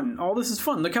kind of fun. All this is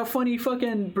fun. Look how funny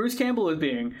fucking Bruce Campbell is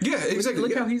being. Yeah, exactly.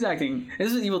 Look how he's acting. And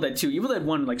this is Evil Dead 2. Evil Dead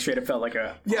 1, like, straight up felt like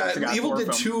a... Yeah, Evil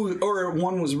Dead 2, or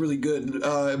 1 was really good.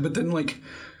 But then, like,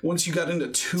 once you got into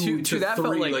 2 to that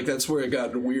 3, felt like that's where it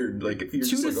got weird. Like, 2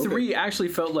 to 3 actually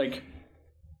felt like...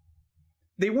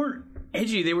 They weren't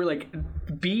edgy. They were, like,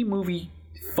 B-movie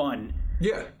fun.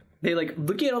 Yeah. They, like,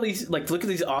 look at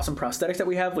these awesome prosthetics that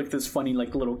we have, like this funny,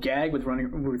 like, little gag with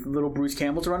little Bruce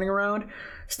Campbell's running around,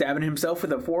 stabbing himself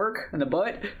with a fork in the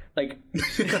butt. Like,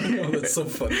 oh, that's so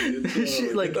funny.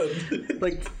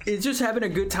 like, it's just having a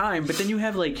good time. But then you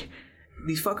have, like,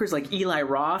 these fuckers like Eli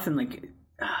Roth and, like,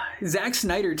 Zack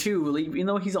Snyder, too. Like, even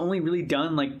though he's only really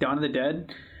done, like, Dawn of the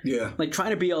Dead. Yeah. Like,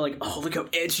 trying to be all like, oh, look how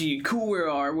edgy and cool we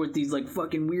are with these, like,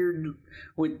 fucking weird,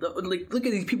 with, like, look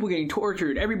at these people getting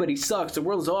tortured. Everybody sucks. The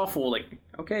world is awful. Like,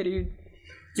 okay, dude.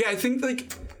 Yeah, I think,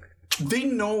 like, they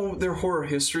know their horror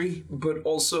history, but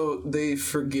also they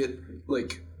forget,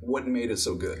 like, what made it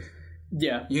so good.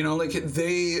 Yeah. You know, like,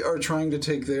 they are trying to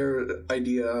take their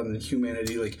idea on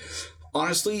humanity. Like,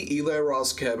 honestly, Eli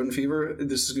Roth's Cabin Fever,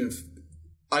 this is going to...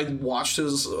 I watched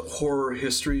his horror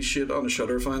history shit on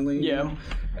Shudder finally. Yeah. You know?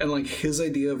 And, like, his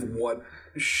idea of what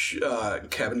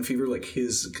Cabin Fever, like,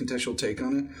 his contextual take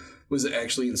on it, was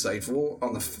actually insightful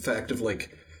on the fact of,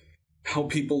 like, how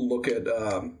people look at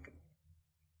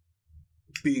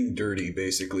being dirty,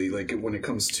 basically, like, when it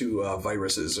comes to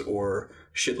viruses or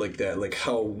shit like that. Like,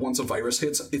 how once a virus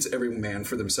hits, it's every man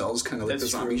for themselves, kind of like the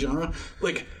zombie genre.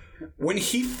 Like... When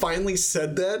he finally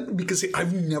said that, because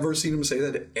I've never seen him say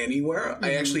that anywhere,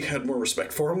 I actually had more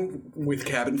respect for him with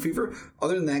Cabin Fever.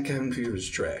 Other than that, Cabin Fever is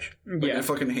trash. Like, I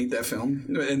fucking hate that film.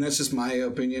 And that's just my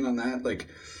opinion on that. Like,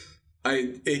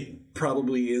 it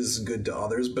probably is good to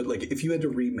others, but, like, if you had to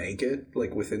remake it,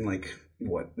 like, within, like,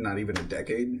 what, not even a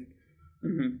decade,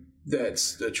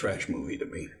 that's a trash movie to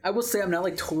me. I will say I'm not,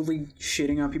 like, totally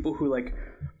shitting on people who, like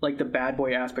the bad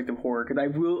boy aspect of horror. Because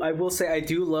I will say I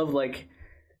do love, like...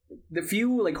 The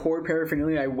few, like, horror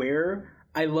paraphernalia I wear,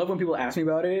 I love when people ask me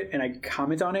about it and I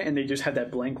comment on it and they just have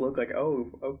that blank look like, oh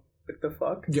what the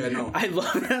fuck? Yeah, no. I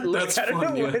love that look. That's I don't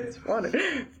fun, know what it's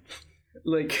fun.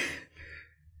 Like,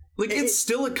 it's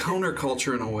still a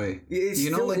counterculture in a way. It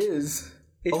still is.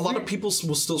 A lot of people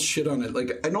will still shit on it.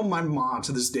 Like, I know my mom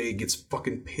to this day gets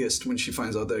fucking pissed when she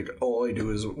finds out that, like, all I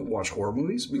do is watch horror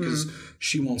movies because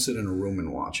she won't sit in a room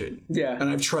and watch it. Yeah.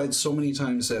 And I've tried so many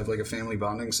times to have, like, a family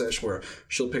bonding sesh where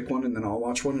she'll pick one and then I'll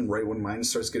watch one, and right when mine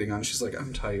starts getting on, she's like,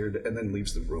 I'm tired, and then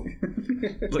leaves the room.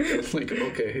 like,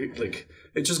 okay. Like,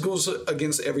 it just goes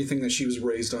against everything that she was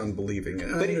raised on believing.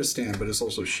 And I understand, but it's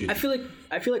also shitty.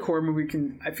 I feel like horror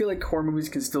movies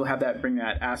can still have that, bring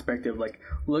that aspect of, like,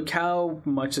 look how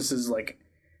much this is, like,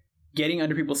 getting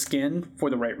under people's skin for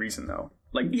the right reason, though.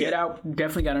 Like, Get Out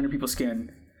definitely got under people's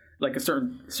skin, like, a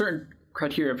certain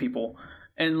criteria of people.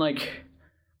 And, like,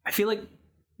 I feel like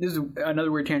this is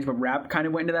another weird tangent, but rap kind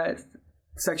of went into that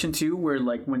section too, where,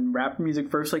 like, when rap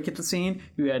music first, like, hit the scene,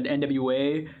 you had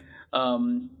NWA,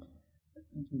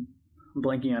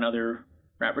 blanking on other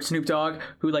rappers, Snoop Dogg,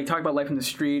 who, like, talked about life in the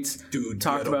streets. Dude,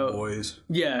 talked about boys.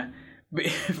 Yeah. They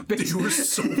were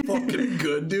so fucking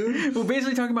good, dude. Well,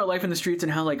 basically talking about life in the streets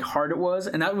and how, like, hard it was,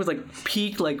 and that was, like,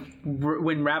 peak, like,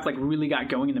 when rap, like, really got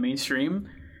going in the mainstream,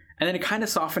 and then it kind of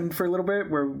softened for a little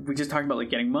bit, where we just talked about, like,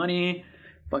 getting money,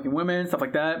 fucking women, stuff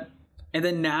like that, and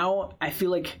then now I feel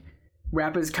like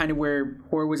rap is kind of where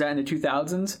horror was at in the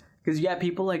 2000s, because you got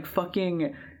people like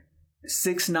fucking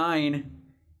 6ix9ine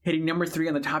hitting number 3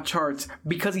 on the top charts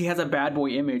because he has a bad boy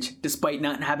image, despite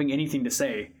not having anything to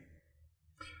say.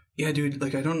 Yeah, dude,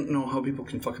 like, I don't know how people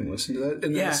can fucking listen to that.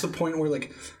 And that's the point where,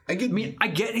 like, I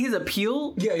get his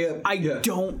appeal. Yeah. I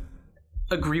don't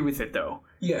agree with it, though.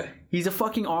 Yeah. He's a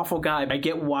fucking awful guy. I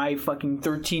get why fucking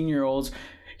 13-year-olds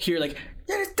hear, like,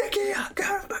 yeah, this decade,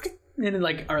 God, fucking, and then,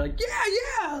 like, are like,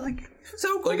 yeah, like,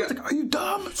 so cool. It's like, are you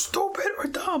dumb, stupid, or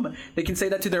dumb? They can say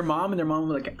that to their mom, and their mom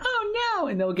will be like, oh no,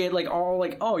 and they'll get like all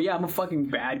like, oh yeah, I'm a fucking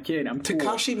bad kid. I'm cool.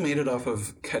 Tekashi made it off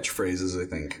of catchphrases, I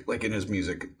think, like in his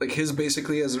music. Like his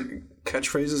basically has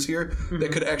catchphrases here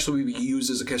that could actually be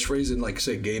used as a catchphrase in like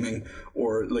say gaming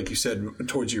or like you said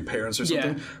towards your parents or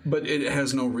something. Yeah. But it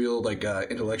has no real like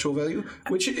intellectual value,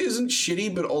 which isn't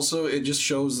shitty, but also it just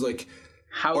shows like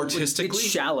how artistically it's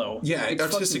shallow. Yeah, it's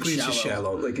artistically it's just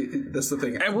shallow. Like that's the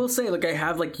thing. I will say, like I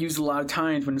have like used a lot of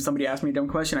times when somebody asks me a dumb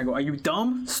question, I go, "Are you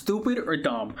dumb, stupid, or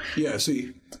dumb?" Yeah,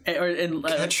 see,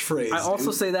 catchphrase. I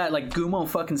also say that like Gumo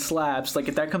fucking slaps. Like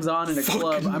if that comes on in a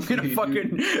club, I'm gonna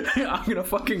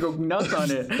fucking go nuts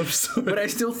on it. But I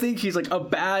still think he's like a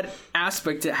bad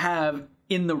aspect to have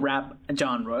in the rap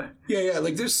genre. Yeah.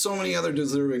 Like there's so many other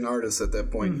deserving artists at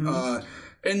that point.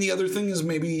 And the other thing is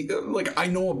maybe, like, I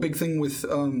know a big thing with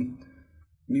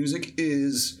music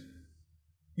is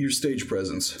your stage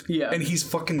presence. Yeah. And he's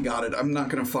fucking got it. I'm not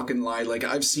gonna fucking lie. Like,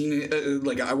 I've seen it,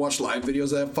 like, I watched live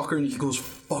videos of that fucker and he goes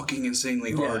fucking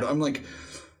insanely hard. Yeah. I'm like,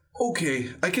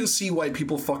 okay, I can see why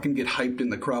people fucking get hyped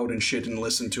in the crowd and shit and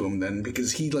listen to him then,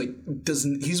 because he, like,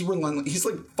 he's relentless. He's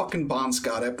like fucking Bon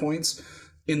Scott at points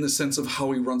in the sense of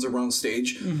how he runs around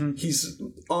stage. He's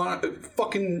on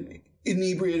fucking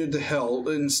inebriated to hell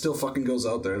and still fucking goes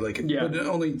out there. Like, but the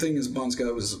only thing is Bon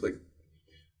Scott was like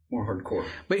more hardcore.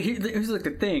 But here's like the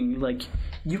thing: like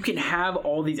you can have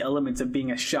all these elements of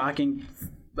being a shocking,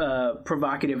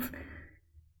 provocative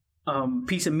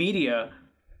piece of media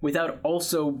without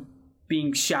also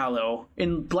being shallow.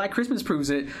 And Black Christmas proves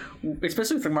it,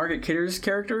 especially with the Margaret Kidder's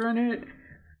character in it.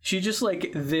 She's just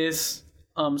like this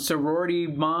sorority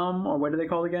mom, or what do they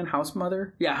call it again? House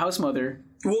mother? Yeah, house mother.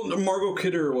 Well, Margot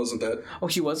Kidder wasn't that. Oh,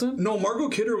 she wasn't? No, Margot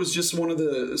Kidder was just one of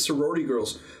the sorority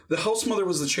girls. The house mother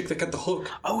was the chick that got the hook.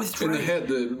 Oh, it's in the head.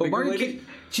 The bigger lady.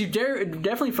 She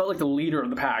definitely felt like the leader of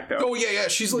the pack, though. Oh, yeah.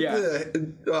 She's like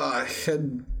the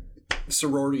head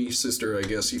sorority sister, I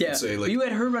guess you could say. Like, but you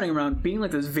had her running around being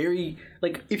like this very...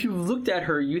 Like, if you looked at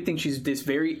her, you'd think she's this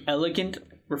very elegant,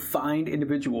 refined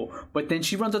individual, but then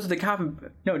she runs up to the cop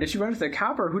and did she run up to the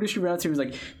cop, or who does she run up to? He was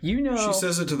like, she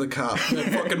says it to the cop,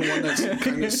 that fucking one that's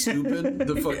kind of stupid,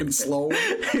 the fucking slow one.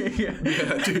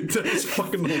 Yeah, dude, that's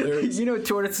fucking hilarious.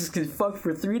 Tortoises can fuck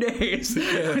for 3 days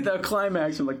without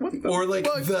climax. I'm like, what the or like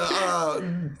fuck?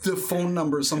 The phone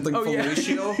number, something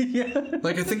fellatio.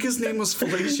 Like I think his name was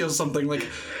fellatio something. Like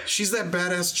she's that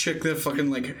badass chick that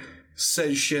fucking like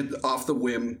says shit off the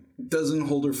whim, doesn't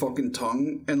hold her fucking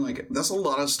tongue, and like that's a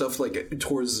lot of stuff like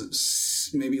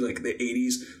towards maybe like the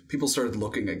 80s people started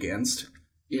looking against,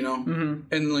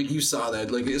 and like you saw that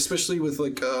like especially with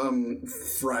like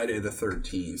Friday the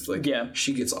 13th, like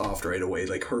she gets offed right away,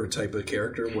 like her type of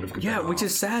character would have which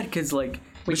is sad because like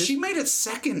but she made it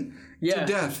second to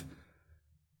death,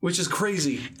 which is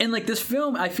crazy. And like this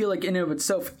film, I feel like in and of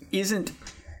itself isn't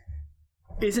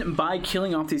by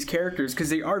killing off these characters,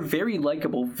 because they are very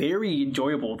likable, very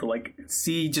enjoyable to like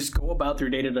see just go about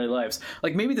their day-to-day lives.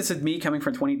 Like maybe this is me coming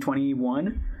from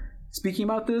 2021 speaking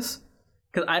about this,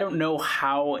 because I don't know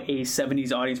how a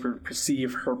 70s audience would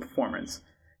perceive her performance.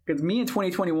 Because me in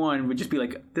 2021 would just be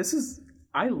like,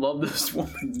 I love this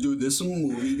woman. Dude, this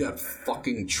movie got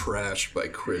fucking trashed by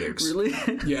critics. Really?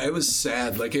 Yeah, it was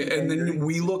sad. Like, and then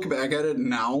we look back at it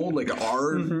now, like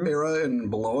our era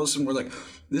and below us, and we're like,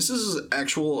 this is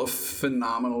a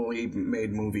phenomenally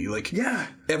made movie. Like,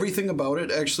 everything about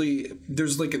it actually,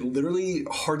 there's like literally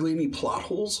hardly any plot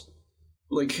holes.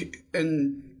 Like,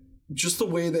 and just the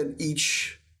way that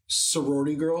each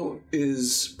sorority girl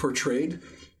is portrayed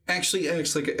actually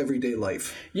acts like everyday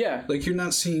life. Yeah. Like, you're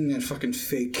not seeing that fucking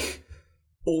fake...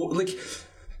 like,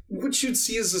 what you'd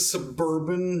see is a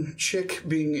suburban chick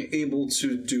being able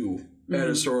to do at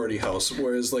a sorority house,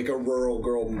 whereas, like, a rural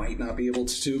girl might not be able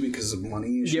to do because of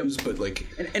money issues, but, like...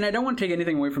 And I don't want to take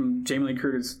anything away from Jamie Lee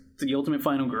Curtis, the ultimate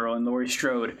final girl, and Laurie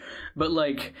Strode, but,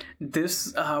 like,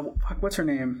 this... what's her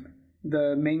name?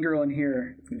 The main girl in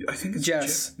here. I think it's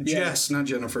Jess. Jess, not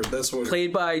Jennifer. That's what...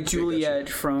 Played by Juliet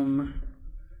from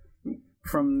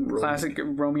classic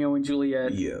Romeo and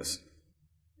Juliet. Yes.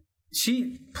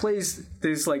 She plays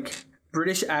this like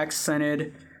British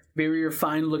accented, very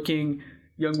refined looking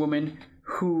young woman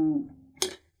who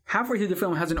halfway through the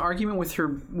film has an argument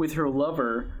with her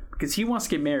lover because he wants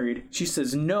to get married. She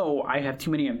says, "No, I have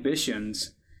too many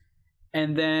ambitions."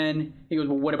 And then he goes,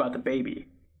 "Well, what about the baby?"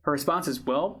 Her response is,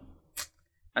 "Well,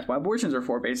 that's what abortions are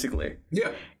for, basically."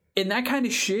 Yeah. In that kind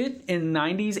of shit, in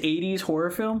 90s, 80s horror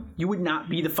film, you would not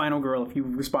be the final girl if you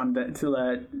responded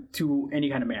to any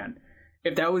kind of man.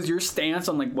 If that was your stance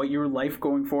on like what your life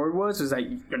going forward was that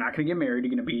you're not going to get married, you're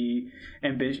going to be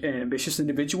an ambitious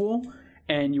individual,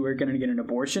 and you are going to get an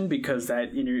abortion because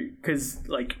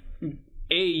like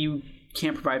A, you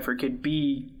can't provide for a kid,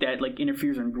 B, that like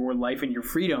interferes in your life and your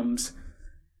freedoms,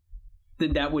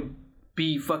 then that would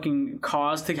be fucking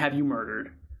cause to have you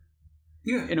murdered.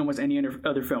 Yeah. In almost any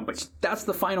other film. But that's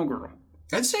the final girl.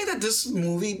 I'd say that this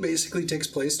movie basically takes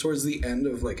place towards the end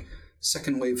of like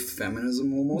second wave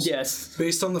feminism almost. Yes.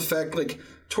 Based on the fact like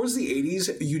towards the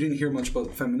 80s you didn't hear much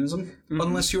about feminism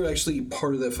unless you were actually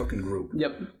part of that fucking group.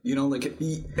 Yep. You know, like,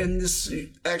 and this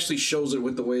actually shows it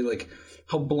with the way like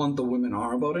how blunt the women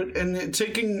are about it. And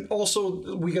taking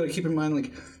also, we got to keep in mind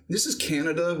like this is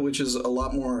Canada, which is a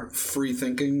lot more free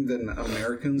thinking than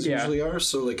Americans usually are.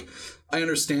 So like I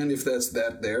understand if that's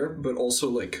that there, but also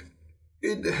like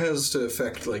it has to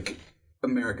affect like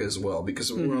America as well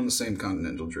because we're on the same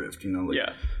continental drift, you know,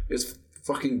 like it's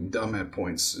fucking dumb at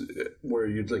points where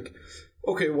you'd like,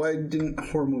 okay, why didn't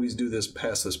horror movies do this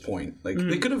past this point? Like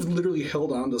they could have literally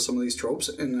held on to some of these tropes,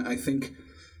 and I think,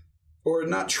 or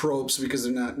not tropes because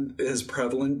they're not as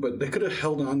prevalent, but they could have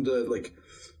held on to like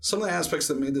some of the aspects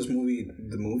that made this movie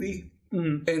the movie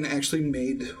and actually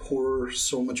made horror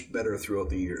so much better throughout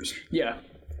the years. Yeah.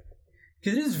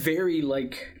 Because it is very,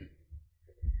 like...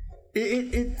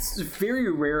 It's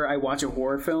very rare I watch a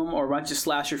horror film or watch a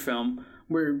slasher film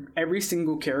where every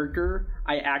single character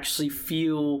I actually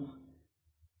feel...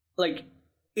 Like,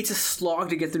 it's a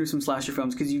slog to get through some slasher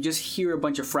films because you just hear a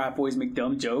bunch of frat boys make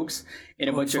dumb jokes and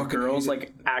a bunch of girls,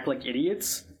 like, act like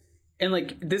idiots. And,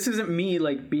 like, this isn't me,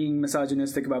 like, being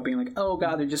misogynistic about being like, oh,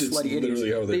 God, they're just slutty idiots.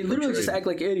 They literally just act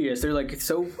like idiots. They're, like,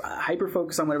 so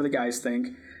hyper-focused on whatever the guys think.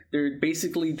 They're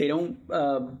basically, they don't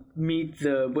meet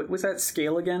the, what was that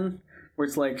scale again? Where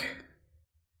it's like...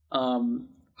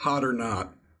 Hot or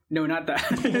not. No, not that.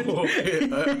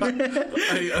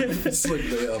 I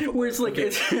slipped way up. Where it's like,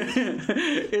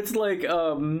 it's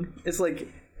like,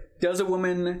 does a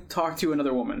woman talk to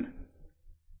another woman?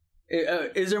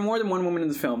 Is there more than one woman in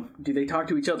this film? Do they talk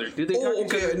to each other? Do they talk to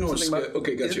each other?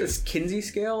 Okay, gotcha. Is it this Kinsey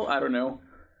scale? I don't know.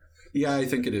 Yeah, I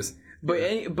think it is.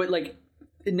 But but like,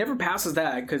 it never passes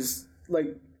that because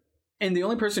like, and the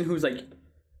only person who's like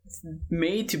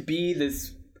made to be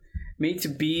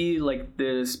like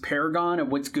this paragon of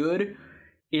what's good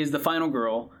is the final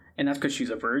girl, and that's because she's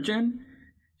a virgin.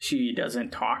 She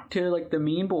doesn't talk to like the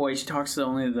mean boys. She talks to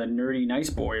only the nerdy nice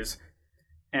boys,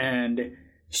 and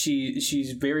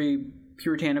she's very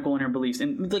puritanical in her beliefs.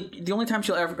 And like the only time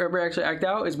she'll ever actually act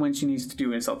out is when she needs to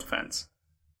do it in self-defense.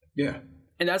 Yeah,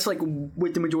 and that's like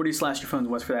what the majority of slasher films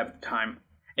was for that time.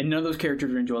 And none of those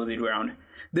characters are enjoyable to be around.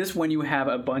 This, when you have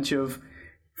a bunch of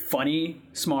funny,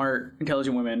 smart,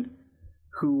 intelligent women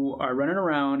who are running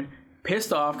around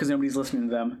pissed off because nobody's listening to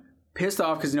them, pissed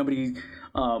off because nobody,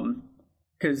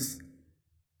 because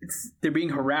they're being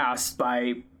harassed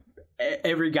by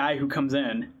every guy who comes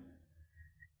in,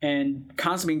 and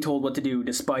constantly being told what to do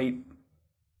despite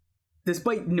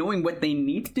knowing what they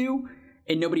need to do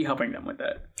and nobody helping them with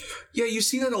that. Yeah, you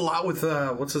see that a lot with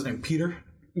what's his name, Peter.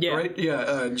 Yeah, right.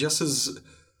 Yeah, Jess's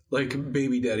like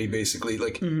baby daddy, basically.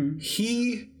 Like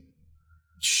he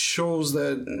shows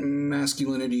that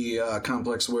masculinity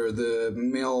complex where the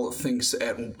male thinks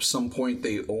at some point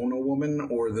they own a woman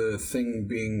or the thing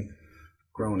being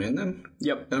grown in them.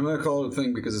 Yep. And I'm gonna call it a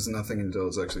thing because it's nothing until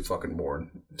it's actually fucking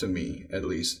born, to me at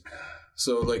least.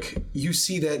 So like you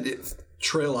see that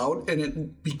trail out and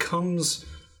it becomes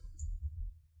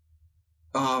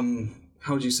how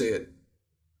would you say it?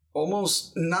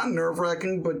 Almost not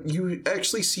nerve-wracking, but you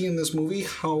actually see in this movie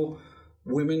how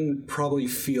women probably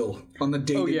feel on the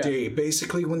day-to-day.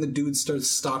 Basically, when the dude starts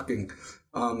stalking,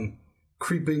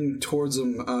 creeping towards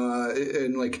them,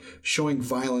 and like showing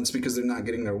violence because they're not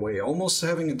getting their way, almost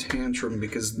having a tantrum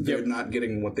because they're not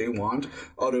getting what they want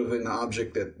out of an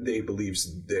object that they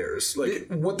believe's theirs, like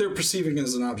what they're perceiving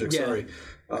as an object. Sorry,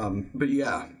 but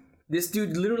yeah, this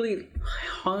dude literally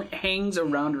hangs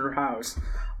around her house,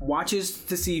 watches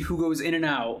to see who goes in and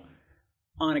out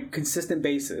on a consistent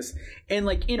basis. And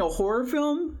like in a horror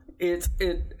film, it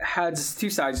has two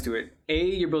sides to it. A,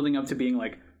 you're building up to being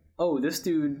like, oh, this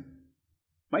dude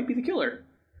might be the killer.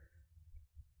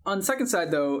 On the second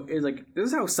side, though, is like, this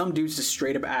is how some dudes just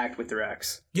straight up act with their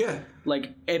ex. Yeah.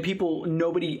 Like, and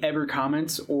nobody ever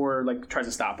comments or like tries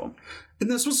to stop them.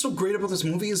 And that's what's so great about this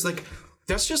movie is like,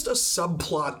 that's just a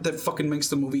subplot that fucking makes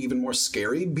the movie even more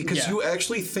scary because you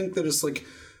actually think that it's like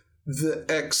the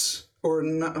ex, or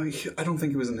not, I don't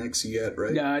think it was an ex yet,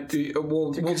 right? Yeah.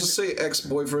 We'll just say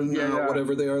ex-boyfriend,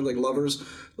 whatever they are, like lovers.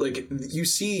 Like, you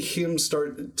see him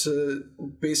start to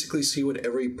basically see what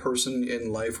every person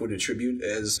in life would attribute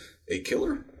as a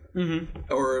killer.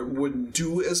 or would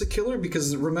do as a killer.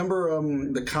 Because remember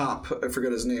the cop, I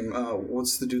forgot his name.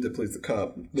 What's the dude that plays the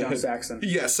cop? John Saxon.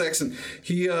 Yeah, Saxon.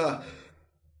 He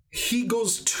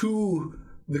goes to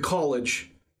the college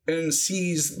and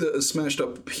sees the smashed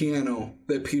up piano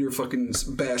that Peter fucking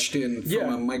bashed in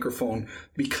from a microphone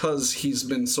because he's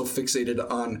been so fixated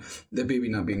on the baby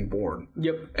not being born.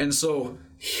 Yep. And so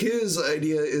his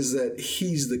idea is that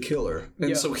he's the killer.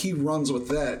 And so he runs with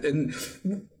that. And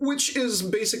which is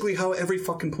basically how every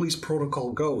fucking police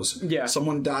protocol goes. Yeah.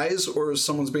 Someone dies or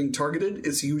someone's being targeted,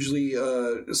 it's usually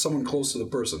someone close to the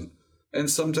person. And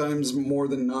sometimes, more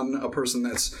than none, a person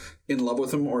that's in love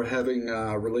with him or having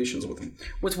relations with him.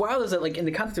 What's wild is that, like, in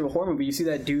the context of a horror movie, you see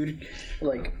that dude,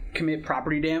 like, commit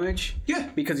property damage. Yeah.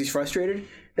 Because he's frustrated.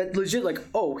 That legit, like,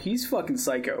 oh, he's fucking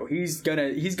psycho. He's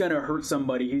gonna hurt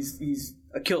somebody. He's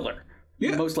a killer.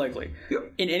 Yeah. Most likely.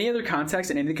 Yep. In any other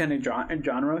context, in any kind of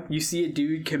genre, you see a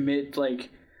dude commit,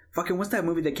 like, fucking, what's that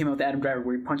movie that came out with Adam Driver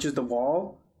where he punches the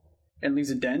wall and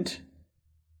leaves a dent?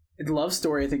 It's Love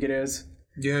Story, I think it is.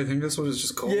 Yeah, I think that's what it's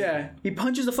just called. Yeah, he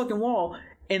punches the fucking wall,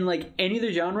 and like any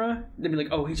other genre, they'd be like,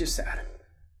 "Oh, he's just sad.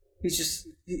 He just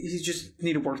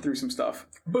need to work through some stuff."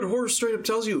 But horror straight up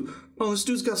tells you, "Oh, this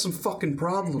dude's got some fucking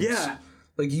problems." Yeah,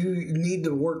 like you need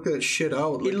to work that shit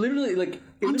out. Like, it literally, like,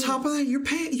 on top of that,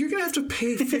 you're gonna have to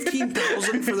pay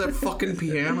 $15,000 for that fucking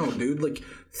piano, dude. Like,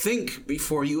 think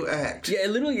before you act. Yeah,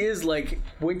 it literally is like,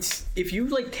 if you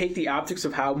like take the optics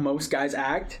of how most guys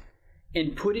act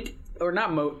and put it, or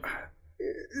not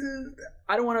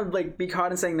I don't want to like be caught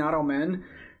in saying not all men,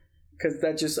 because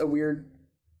that's just a weird.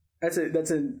 That's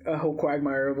a whole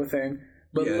quagmire of a thing.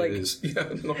 But yeah, like, it is. Yeah,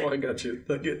 no, I got you.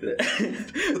 I get it.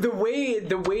 the way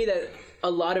that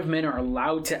a lot of men are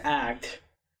allowed to act.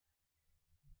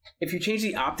 If you change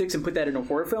the optics and put that in a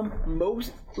horror film,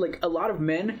 a lot of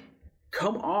men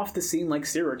come off the scene like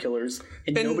serial killers,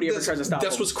 and nobody ever tries to stop them.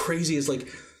 That's what's crazy is like.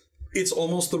 It's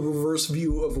almost the reverse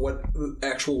view of what the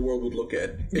actual world would look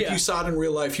at. If you saw it in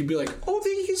real life, you'd be like, oh,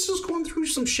 he's just going through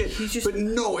some shit. But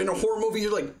no, in a horror movie,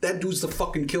 you're like, that dude's the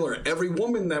fucking killer. Every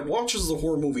woman that watches the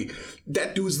horror movie,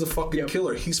 that dude's the fucking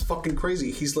killer. He's fucking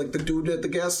crazy. He's like the dude at the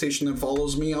gas station that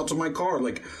follows me out to my car.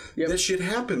 Like, that shit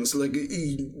happens. Like,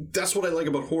 that's what I like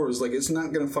about horror is, like, it's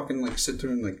not gonna fucking, like, sit there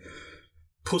and, like,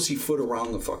 pussyfoot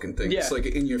around the fucking thing. It's, like,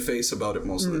 in your face about it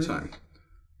most of the time.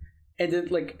 And then,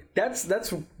 like, that's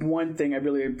one thing I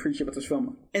really appreciate about this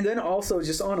film. And then also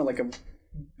just on a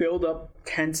build-up,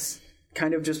 tense,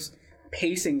 kind of just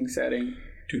pacing setting.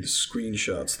 Dude, the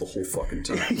screenshots the whole fucking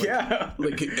time.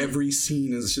 Like, like, every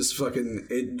scene is just fucking,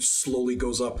 it slowly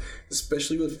goes up.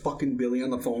 Especially with fucking Billy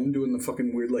on the phone doing the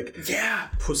fucking weird, like,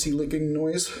 pussy licking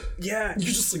noise. Yeah.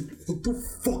 You're just like, what the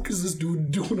fuck is this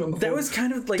dude doing on the phone? That was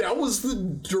kind of like... That was the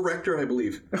director, I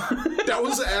believe. That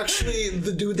was actually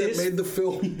the dude that made the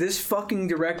film. This fucking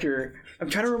director, I'm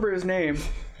trying to remember his name.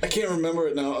 I can't remember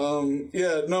it now.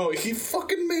 He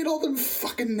fucking made all them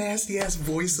fucking nasty-ass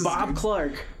voices. Bob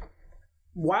Clark.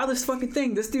 Wildest fucking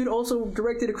thing. This dude also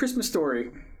directed A Christmas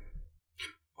Story.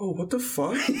 Oh, what the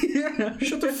fuck? Yeah.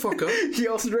 Shut the fuck up. He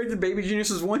also directed Baby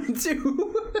Geniuses 1 and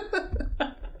 2.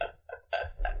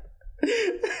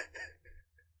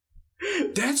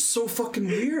 That's so fucking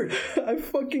weird. I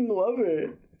fucking love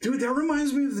it. Dude, that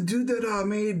reminds me of the dude that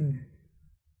made...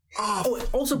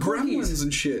 also Porky's. Gremlins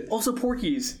and shit. Also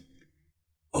Porky's.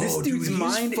 This dude's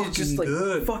mind is just, like,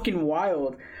 fucking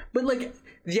wild. But, like...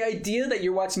 The idea that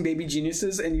you're watching Baby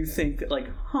Geniuses and you think that, like,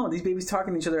 these babies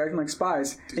talking to each other acting like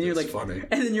spies. Dude, and you're like, funny.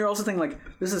 And then you're also thinking, like,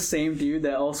 this is the same dude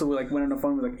that also, like, went on the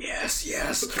phone and was like, yes. No,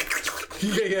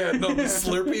 the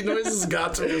slurpy noises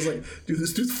got to me. I was like, dude,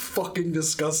 this dude's fucking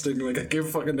disgusting. Like, I can't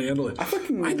fucking handle it.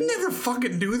 I'd never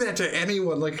fucking do that to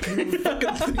anyone. Like, I can't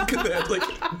fucking think of that. Like,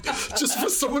 just for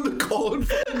someone to call and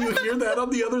fucking you hear that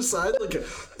on the other side. Like,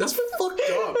 that's fucked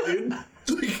up, dude.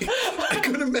 Like, I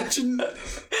couldn't imagine.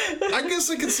 I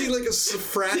guess I could see like a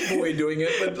frat boy doing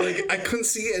it, but like I couldn't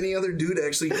see any other dude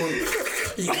actually going.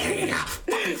 I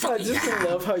just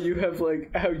love how you have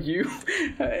like who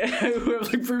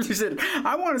have like previously said,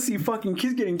 I want to see fucking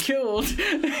kids getting killed,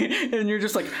 and you're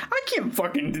just like, I can't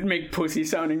fucking make pussy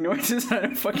sounding noises on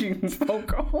a fucking phone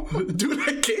call. Dude,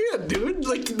 I can't, dude.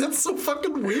 Like, that's so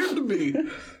fucking weird to me.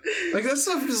 Like, that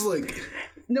stuff is like.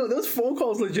 No, those phone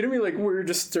calls legitimately like were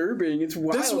disturbing. It's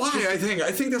wild. That's why I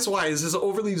think that's why it's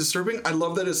overly disturbing. I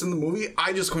love that it's in the movie.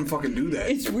 I just couldn't fucking do that.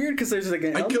 It's weird because there's like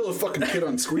I kill a fucking kid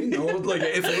on screen. No, like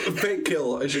if a fake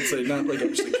kill, I should say, not like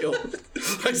actually kill.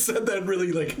 I said that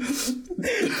really like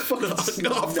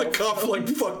off the cuff, like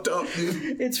fucked up,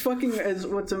 dude. It's fucking.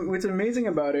 What's amazing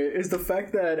about it is the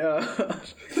fact that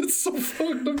it's so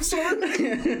fucked. I'm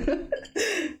sorry.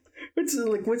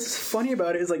 What's funny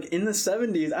about it is like in the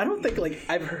 70s, I don't think like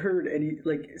I've heard any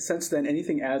like since then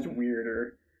anything as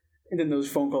weirder than those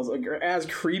phone calls, like, or as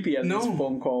creepy as those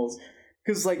phone calls.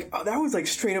 Because like that was like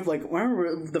straight up like, I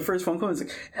remember the first phone call was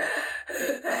like,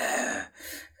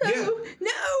 no,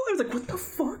 I was like, what the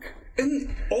fuck?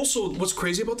 And also, what's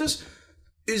crazy about this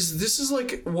is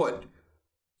like what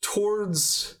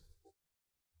towards.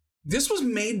 This was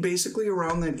made basically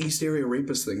around that East Area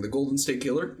Rapist thing, the Golden State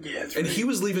Killer. Yeah, that's and right. he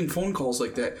was leaving phone calls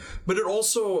like that. But it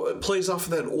also plays off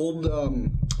of that old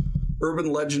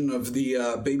urban legend of the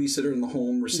babysitter in the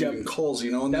home receiving calls,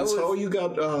 you know? And that's how you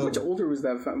got... how much older was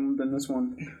that film than this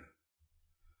one?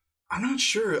 I'm not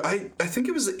sure. I think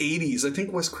it was the 80s. I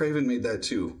think Wes Craven made that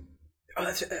too. Oh,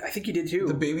 I think you did too.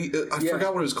 The baby... I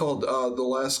forgot what it was called. The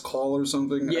Last Call or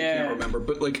something. Yeah. I can't remember.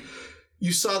 But like...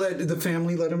 You saw that the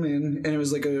family let him in, and it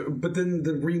was like but then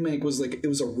the remake was like, it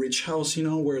was a rich house, you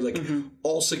know, where like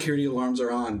all security alarms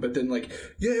are on, but then like,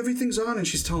 yeah, everything's on, and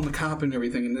she's telling the cop and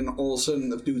everything, and then all of a sudden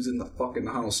the dude's in the fucking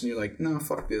house, and you're like, nah,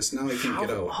 fuck this, now I can't get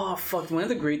out. Oh, fuck. One of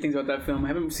the great things about that film, I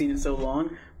haven't seen it so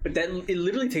long, but it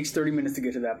literally takes 30 minutes to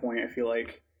get to that point, I feel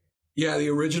like. Yeah, the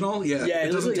original? Yeah,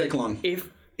 it doesn't take long.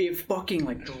 It fucking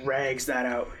like drags that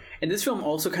out. And this film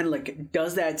also kind of like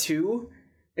does that too,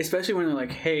 especially when they're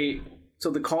like, hey... So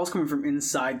the call's coming from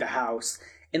inside the house,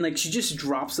 and like she just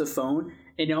drops the phone,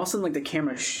 and all of a sudden like the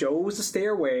camera shows the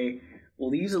stairway,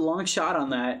 leaves a long shot on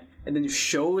that, and then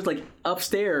shows like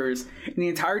upstairs. And the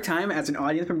entire time, as an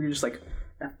audience member, you're just like,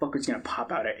 that fucker's gonna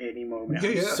pop out at any moment.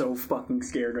 I'm so fucking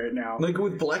scared right now. Like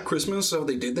with Black Christmas, how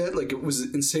they did that, like it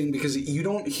was insane because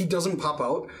he doesn't pop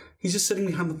out. He's just sitting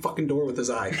behind the fucking door with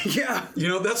his eye. Yeah. You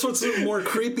know, that's what's more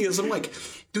creepy is I'm like,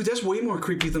 dude, that's way more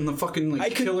creepy than the fucking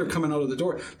like killer coming out of the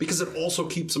door because it also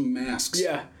keeps him masked.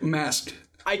 Yeah. Masked.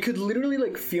 I could literally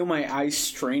like feel my eyes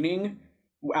straining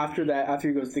after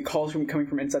he goes, the calls coming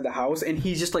from inside the house, and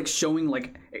he's just like showing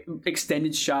like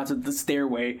extended shots of the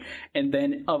stairway and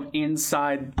then of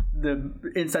inside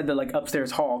the like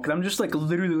upstairs hall, because I'm just like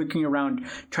literally looking around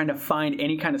trying to find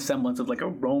any kind of semblance of like a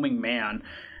roaming man.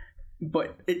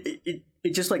 But it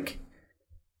just like,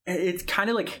 it's kind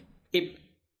of like, it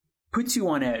puts you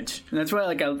on edge, and that's why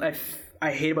like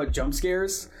I hate about jump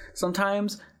scares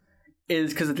sometimes,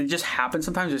 is because they just happen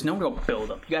sometimes. There's no real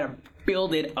build up. You gotta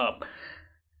build it up,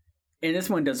 and this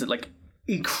one does it like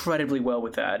incredibly well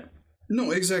with that.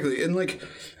 No, exactly, and like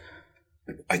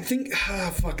I think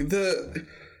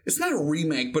it's not a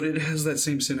remake, but it has that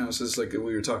same synopsis like we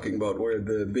were talking about, where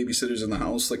the babysitter's in the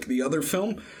house, like the other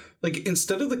film. Like,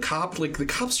 instead of the cop, like, the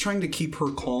cop's trying to keep her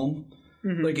calm.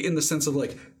 Mm-hmm. Like, in the sense of,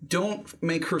 like, don't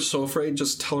make her so afraid,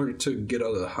 just tell her to get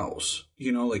out of the house.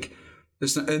 You know, like,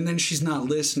 and then she's not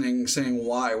listening, saying,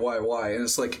 why? And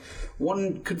it's like,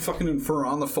 one could fucking infer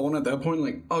on the phone at that point,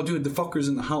 like, oh, dude, the fucker's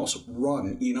in the house.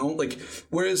 Run, you know? Like,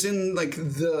 whereas in, like,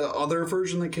 the other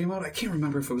version that came out, I can't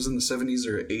remember if it was in the 70s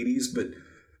or 80s, but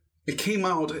it came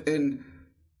out, and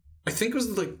I think it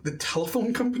was, like, the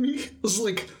telephone company. It was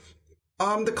like...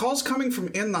 the call's coming from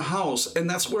in the house, and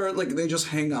that's where, like, they just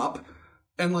hang up,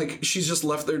 and, like, she's just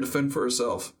left there to fend for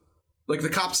herself. Like, the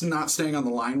cop's not staying on the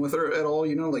line with her at all,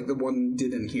 you know, like the one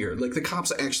didn't hear. Like, the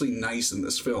cop's actually nice in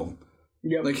this film.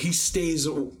 Yep. Like, he stays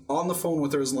on the phone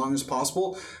with her as long as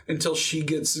possible until she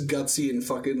gets gutsy and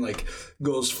fucking, like,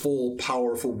 goes full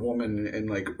powerful woman and,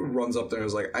 like, runs up there and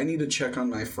is like, I need to check on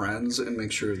my friends and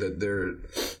make sure that they're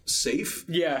safe.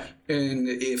 Yeah. And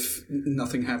if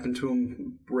nothing happened to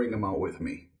them, bring them out with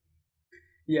me.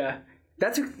 Yeah.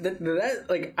 That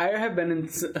like, I have been in...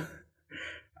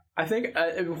 I think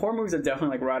horror movies have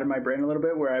definitely, like, rotted my brain a little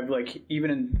bit, where I've, like, even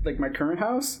in, like, my current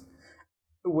house,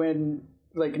 when...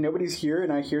 like nobody's here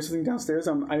and I hear something downstairs,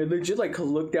 I legit like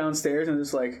look downstairs and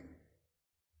just like,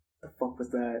 the fuck was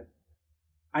that?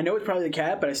 I know it's probably the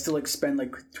cat, but I still like spend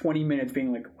like 20 minutes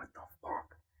being like, what the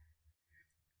fuck?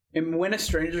 And When a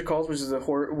Stranger Calls, which is the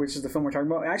film we're talking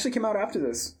about, it actually came out after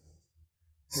this.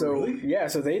 So really? Yeah,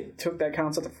 so they took that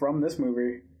concept from this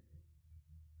movie.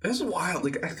 That's wild.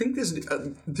 Like, I think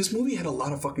this movie had a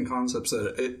lot of fucking concepts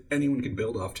that anyone could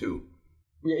build off to.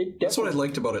 Yeah, that's what I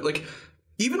liked about it. Like,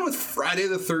 even with Friday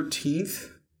the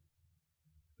 13th,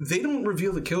 they don't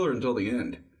reveal the killer until the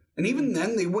end. And even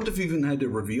then, they wouldn't have even had to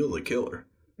reveal the killer.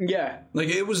 Yeah. Like,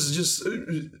 it was just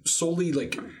solely,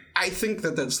 like... I think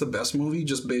that's the best movie,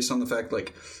 just based on the fact,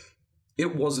 like,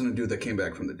 it wasn't a dude that came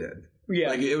back from the dead. Yeah.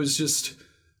 Like, it was just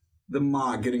the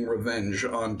ma getting revenge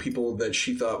on people that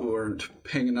she thought weren't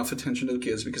paying enough attention to the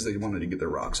kids because they wanted to get their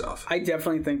rocks off. I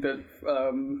definitely think that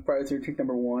Friday the 13th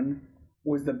 #1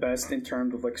 was the best in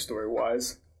terms of, like,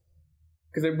 story-wise.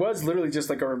 Because it was literally just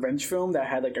like a revenge film that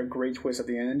had like a great twist at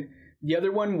the end. The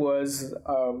other one was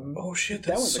oh shit, that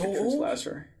that's was so like a true old.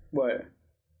 slasher. What?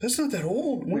 That's not that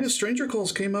old. When did Stranger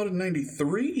Calls came out in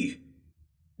 93?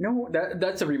 No,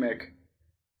 that's a remake.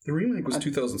 The remake was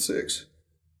 2006.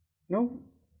 No,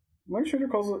 When Stranger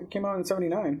Calls came out in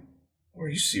 79. Are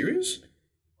you serious?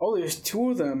 Oh, there's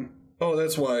two of them. Oh,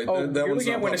 that's why. Oh, that you're one's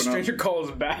looking not at When a popping up. Stranger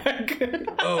Calls Back.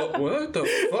 Oh, what the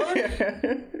fuck?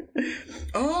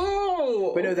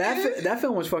 Oh! But no, okay. that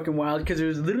film was fucking wild because it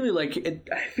was literally like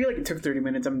I feel like it took 30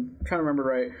 minutes. I'm trying to remember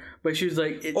right, but she was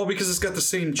like, Oh, because it's got the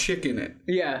same chick in it.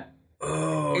 yeah,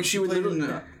 Oh, and she would played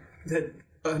literally in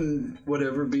that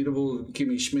whatever beatable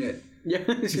Kimmy Schmidt. yeah,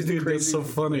 she's the Dude, crazy. that's so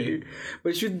funny.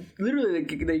 But she would literally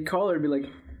like, they call her and be like,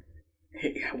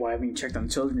 "Hey, why haven't you checked on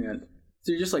children yet?"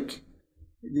 So you're just like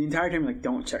the entire time like,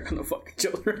 "Don't check on the fucking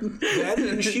children." That,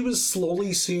 and she was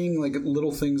slowly seeing like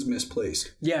little things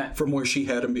misplaced. Yeah, From where she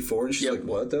had him before, and she's Yep. like,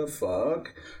 "What the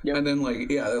fuck?" Yep. And then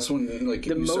like, yeah, that's when like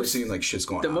you start seeing like shit's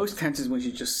going the on. most tense is when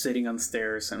she's just sitting on the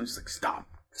stairs and I'm just like, "Stop,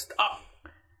 stop."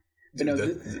 But no,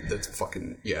 That's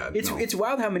fucking yeah. it's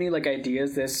wild how many like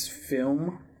ideas this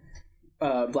film,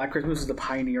 Black Christmas, is the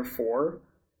pioneer for,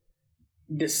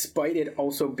 despite it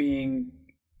also being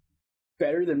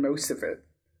better than most of it.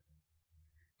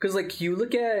 Because like you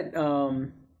look at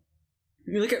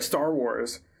Star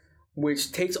Wars,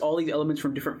 which takes all these elements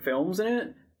from different films in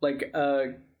it. Like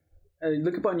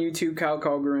look up on YouTube Kyle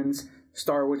Calgren's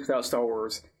Star Wars Without Star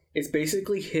Wars. It's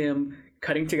basically him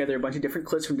cutting together a bunch of different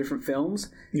clips from different films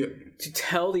to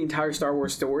tell the entire Star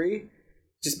Wars story.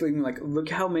 Just being like, look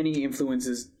how many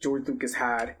influences George Lucas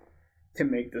had to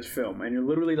make this film, and you're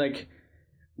literally like,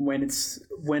 when it's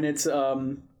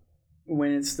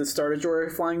the Star Destroyer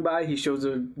flying by, he shows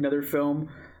another film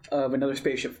of another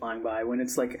spaceship flying by. When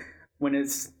it's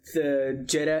the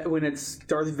Jedi, when it's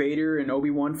Darth Vader and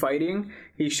Obi-Wan fighting,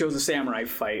 he shows a samurai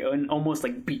fight, and almost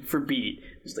like beat for beat.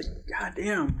 It's like,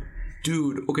 goddamn.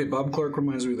 Dude, okay, Bob Clark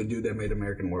reminds me of the dude that made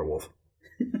American Werewolf.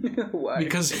 Why?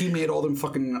 Because he made all them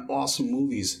fucking awesome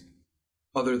movies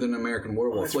other than American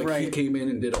Werewolf. That's Like, he right. came in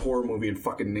and did a horror movie and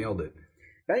fucking nailed it.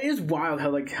 That is wild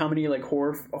how many like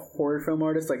horror film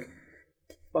artists like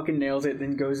fucking nails it,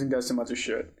 then goes and does some other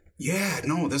shit. Yeah,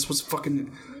 no, that's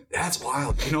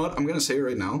wild. You know what? I'm going to say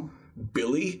right now,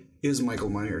 Billy is Michael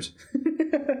Myers.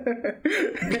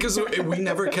 Because they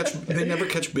never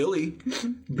catch Billy.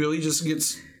 Billy just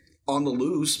gets on the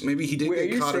loose. Maybe he did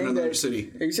get caught in another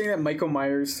city. Are you saying that Michael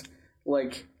Myers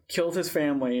like killed his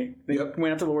family, then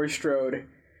went after Laurie Strode,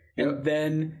 and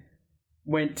then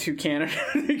went to Canada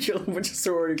to kill a bunch of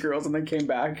sorority girls, and then came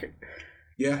back?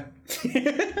 Yeah.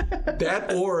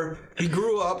 That, or he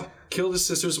grew up, killed his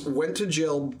sisters, went to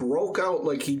jail, broke out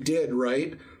like he did,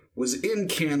 right? Was in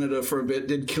Canada for a bit,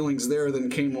 did killings there, then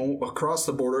came across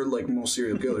the border like most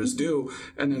serial killers do,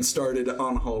 and then started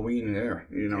on Halloween there,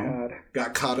 you know? God.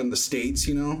 Got caught in the States,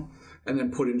 you know? And then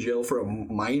put in jail for a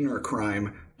minor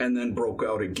crime, and then broke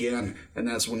out again. And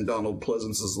that's when Donald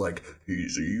Pleasance is like,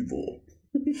 he's evil.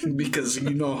 Because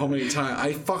you know how many times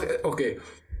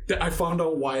I found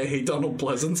out why I hate Donald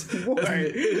Pleasance. Why?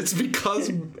 It's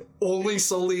because only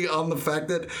solely on the fact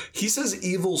that he says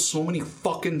evil so many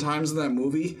fucking times in that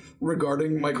movie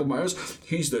regarding Michael Myers.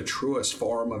 He's the truest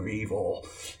form of evil.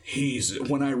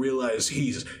 When I realize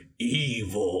he's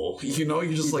evil. You know,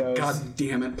 you're just like, God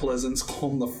damn it, Pleasance,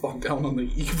 calm the fuck down on the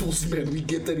evils, man. We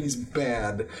get that he's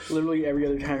bad. Literally every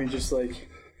other time he's just like,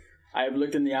 I've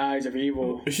looked in the eyes of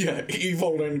evil. Yeah,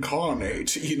 evil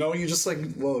incarnate. You know, you're just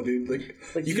like, whoa, dude.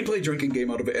 Like you can play a drinking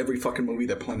game out of every fucking movie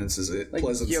that Pleasance is in. Like,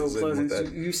 Pleasance yo, is in with Pleasance,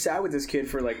 that. you sat with this kid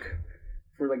for a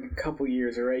couple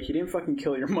years, alright? He didn't fucking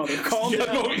kill your mother. Calm Yeah,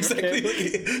 down. no, exactly.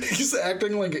 He's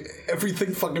acting like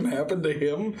everything fucking happened to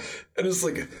him, and it's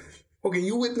like, okay,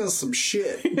 you witnessed some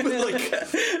shit, but like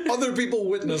other people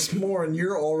witnessed more, and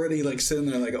you're already like sitting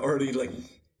there like already like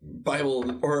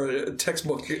Bible or a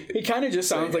textbook. He kind of just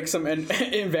sounds like some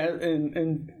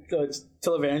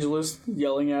televangelist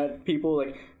yelling at people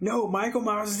like, no, Michael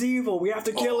Myers is evil, we have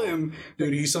to kill him.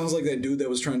 Dude, he sounds like that dude that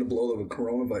was trying to blow the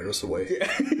coronavirus away.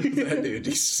 That dude,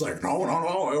 he's just like, no.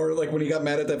 Or like when he got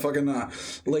mad at that fucking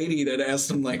lady that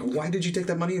asked him, like, why did you take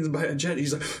that money and buy a jet?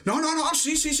 He's like, no,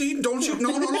 see, don't you,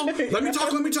 no. Let me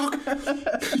talk.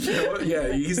 You know,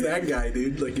 yeah, he's that guy,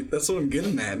 dude. Like, that's what I'm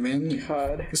getting at, man.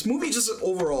 God. This movie just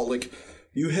overall, like,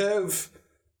 you have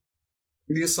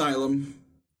the asylum.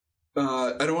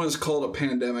 I don't want to call it a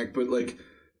pandemic, but like,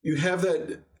 you have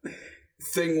that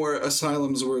thing where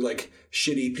asylums were like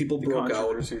shitty, people broke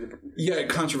out. Yeah,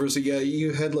 controversy. Yeah,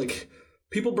 you had like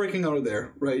people breaking out of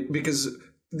there, right? Because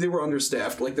they were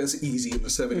understaffed. Like, that's easy in the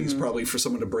 70s probably for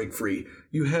someone to break free.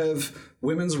 You have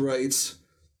women's rights.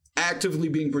 actively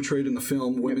being portrayed in the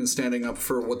film, women standing up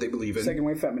for what they believe in. Second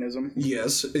wave feminism.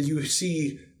 Yes, you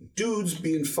see dudes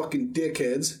being fucking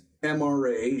dickheads,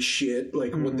 MRA shit,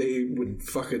 like what they would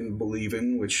fucking believe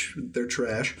in, which they're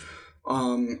trash.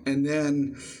 And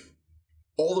then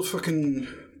all the fucking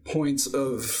points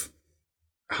of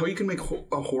how you can make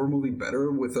a horror movie better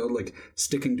without like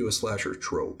sticking to a slasher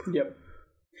trope. Yep.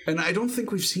 And I don't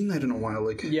think we've seen that in a while.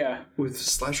 Like, yeah, with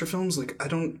slasher films, like I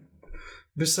don't.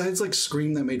 Besides, like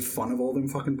Scream, that made fun of all them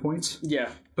fucking points. Yeah.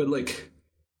 But like,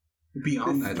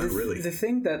 beyond that, not really. The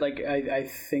thing that like I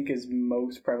think is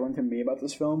most prevalent to me about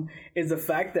this film is the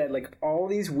fact that like all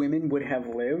these women would have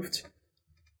lived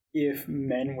if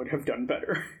men would have done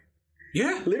better.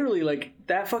 Yeah. Literally, like,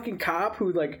 that fucking cop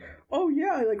who, like, oh,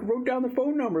 yeah, I, like, wrote down the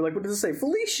phone number. Like, what does it say?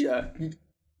 Felicia.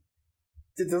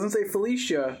 It doesn't say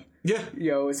Felicia. Yeah.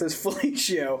 Yo, it says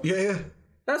Felicio. Yeah.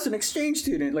 That's an exchange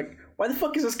student. Like, why the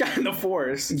fuck is this guy in the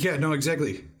forest? Yeah, no,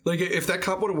 exactly. Like, if that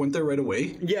cop would have went there right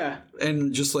away. Yeah.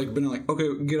 And just, like, been like,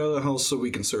 okay, get out of the house so we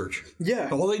can search. Yeah.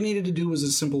 All they needed to do was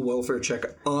a simple welfare check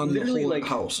on Literally, the whole like,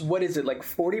 house. What is it? Like,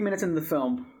 40 minutes into the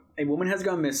film, a woman has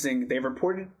gone missing. They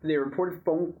reported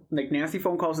phone, like, nasty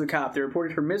phone calls to the cop. They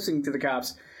reported her missing to the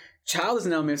cops. Child is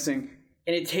now missing.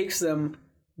 And it takes them,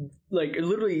 like,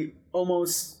 literally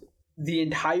almost the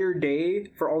entire day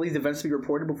for all these events to be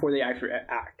reported before they actually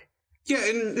act. Yeah,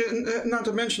 and not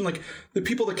to mention, like, the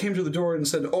people that came to the door and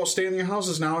said, oh, stay in your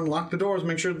houses now and lock the doors,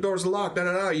 make sure the doors are locked,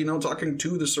 you know, talking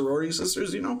to the sorority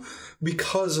sisters, you know,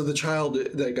 because of the child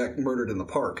that got murdered in the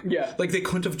park. Yeah. Like, they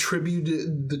couldn't have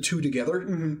tributed the two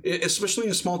together, especially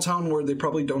in a small town where they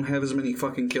probably don't have as many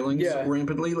fucking killings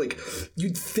rampantly. Like,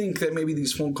 you'd think that maybe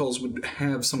these phone calls would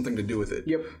have something to do with it.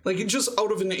 Yep. Like, just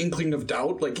out of an inkling of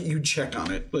doubt, like, you'd check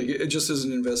on it. Like, it just as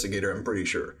an investigator, I'm pretty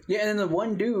sure. Yeah, and then the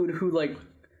one dude who, like,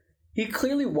 he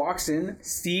clearly walks in,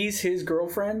 sees his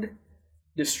girlfriend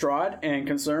distraught and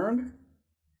concerned,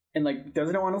 and like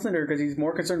doesn't want to listen to her because he's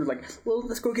more concerned with like, well,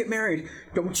 let's go get married.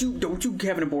 Don't you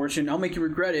have an abortion? I'll make you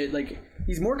regret it. Like,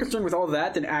 he's more concerned with all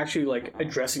that than actually like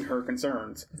addressing her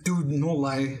concerns. Dude, no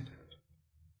lie,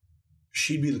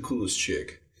 she'd be the coolest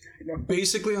chick.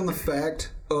 Basically, on the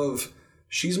fact of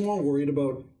she's more worried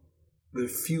about the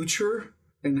future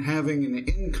and having an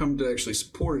income to actually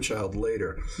support a child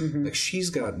later. Like,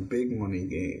 she's got big money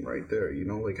game right there, you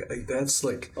know? Like, that's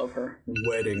like Love her.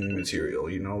 wedding material,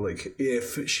 you know? Like,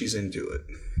 if she's into it.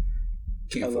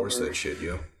 Can't force that shit,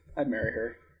 yo. I'd marry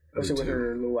her. Especially with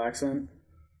her little accent.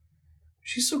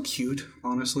 She's so cute,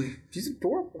 honestly. She's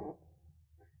adorable.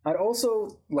 I'd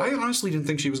also like... I honestly didn't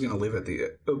think she was going to live at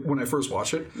the when I first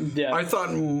watched it. Yeah. I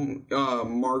thought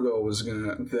Margot was going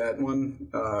to... That one,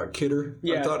 Kidder.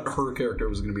 Yeah. I thought her character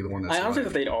was going to be the one that's... I honestly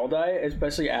thought they'd all die,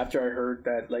 especially after I heard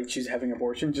that like she's having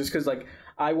abortion. Just because like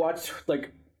I watched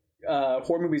like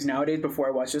horror movies nowadays before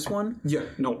I watched this one. Yeah,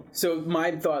 no. So my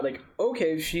thought like,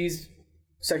 okay, she's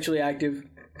sexually active.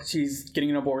 She's getting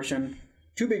an abortion.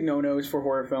 Two big no-nos for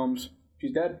horror films.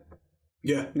 She's dead.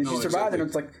 Yeah, And she survived, and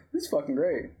it's like, this is fucking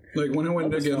great. Like, when I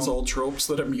went against all tropes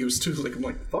that I'm used to, like, I'm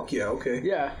like, fuck yeah, okay.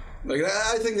 Yeah. Like,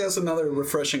 I think that's another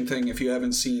refreshing thing if you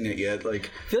haven't seen it yet. Like,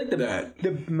 I feel like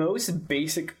the most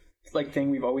basic like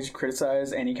thing we've always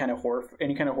criticized any kind of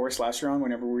horror slasher on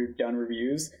whenever we've done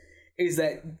reviews is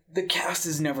that the cast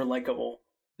is never likable.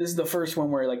 This is the first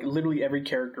one where like literally every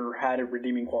character had a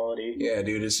redeeming quality. Yeah,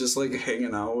 dude, it's just like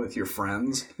hanging out with your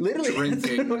friends, literally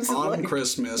drinking on like.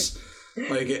 Christmas.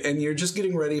 Like, and you're just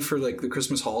getting ready for like the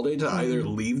Christmas holiday to either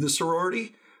leave the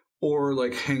sorority or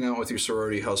like hang out with your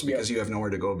sorority house because you have nowhere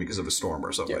to go because of a storm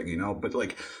or something, you know? But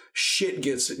like shit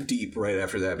gets deep right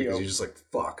after that because you're just like,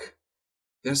 fuck.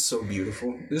 That's so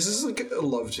beautiful. This is like a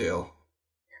love tale.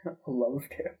 A love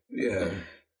tale? Yeah.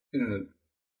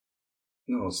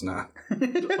 No, it's not.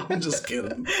 I'm just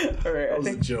kidding. All right, that was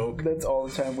a joke. That's all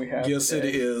the time we have. Yes, today.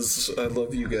 it is. I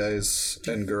love you guys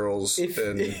and girls.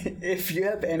 If you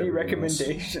have any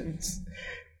recommendations,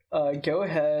 go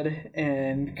ahead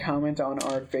and comment on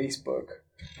our Facebook.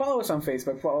 Follow us on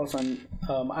Facebook. Follow us on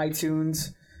iTunes.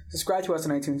 Subscribe to us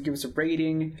on iTunes. Give us a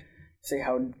rating. Say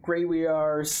how great we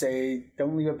are. Say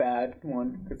don't leave a bad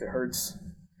one if it hurts.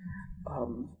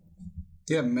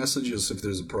 Yeah, message us if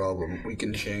there's a problem. We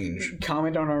can change.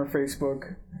 Comment on our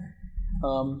Facebook.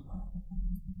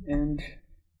 And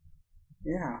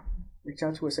yeah, reach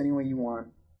out to us any way you want.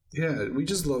 Yeah, we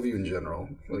just love you in general.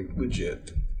 Like,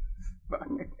 legit.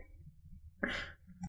 Bye.